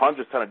position. So Hunt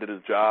just kind of did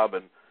his job,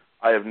 and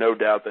I have no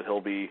doubt that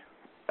he'll be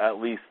at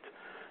least,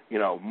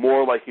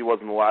 more like he was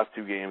in the last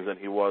two games than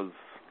he was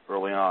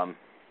early on.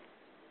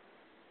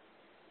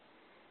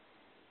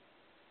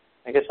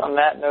 I guess on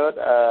that note,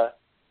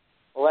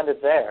 we'll end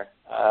it there.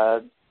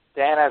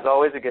 Dan, as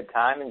always, a good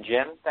time. And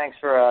Jim, thanks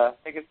for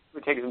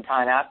taking some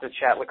time out to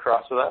chat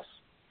lacrosse with us.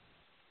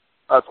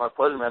 It's my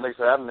pleasure, man. Thanks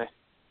for having me.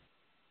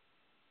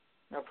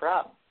 No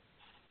problem.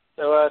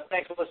 So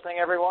thanks for listening,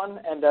 everyone,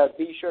 and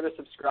be sure to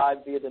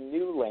subscribe via the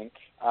new link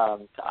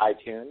to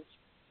iTunes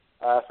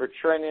for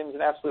Troy Nunes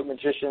and Absolute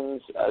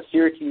Magicians,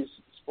 Syracuse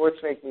Sports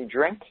Make Me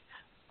Drink.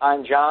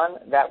 I'm John.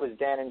 That was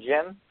Dan and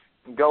Jim.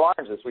 Go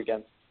Orange this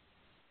weekend.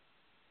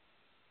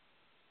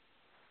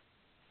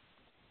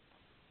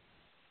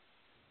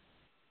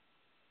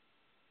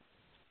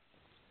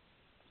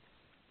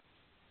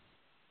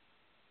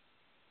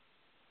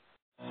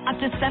 Up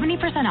to 70%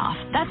 off.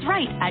 That's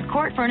right, at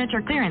Court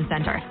Furniture Clearance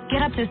Center.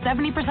 Get up to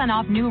 70%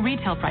 off new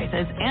retail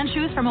prices and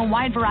choose from a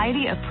wide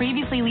variety of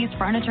previously leased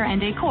furniture and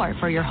decor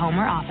for your home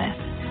or office.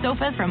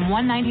 Sofas from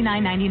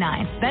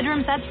 $199.99,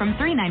 bedroom sets from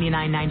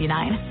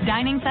 $399.99,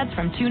 dining sets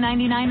from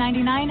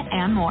 $299.99,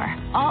 and more.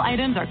 All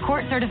items are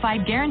Court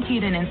certified,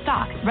 guaranteed, and in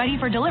stock, ready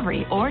for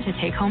delivery or to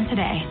take home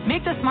today.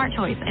 Make the smart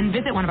choice and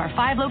visit one of our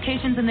 5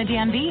 locations in the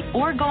DMV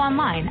or go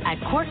online at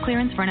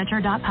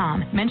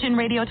courtclearancefurniture.com. Mention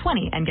Radio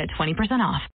 20 and get 20% off.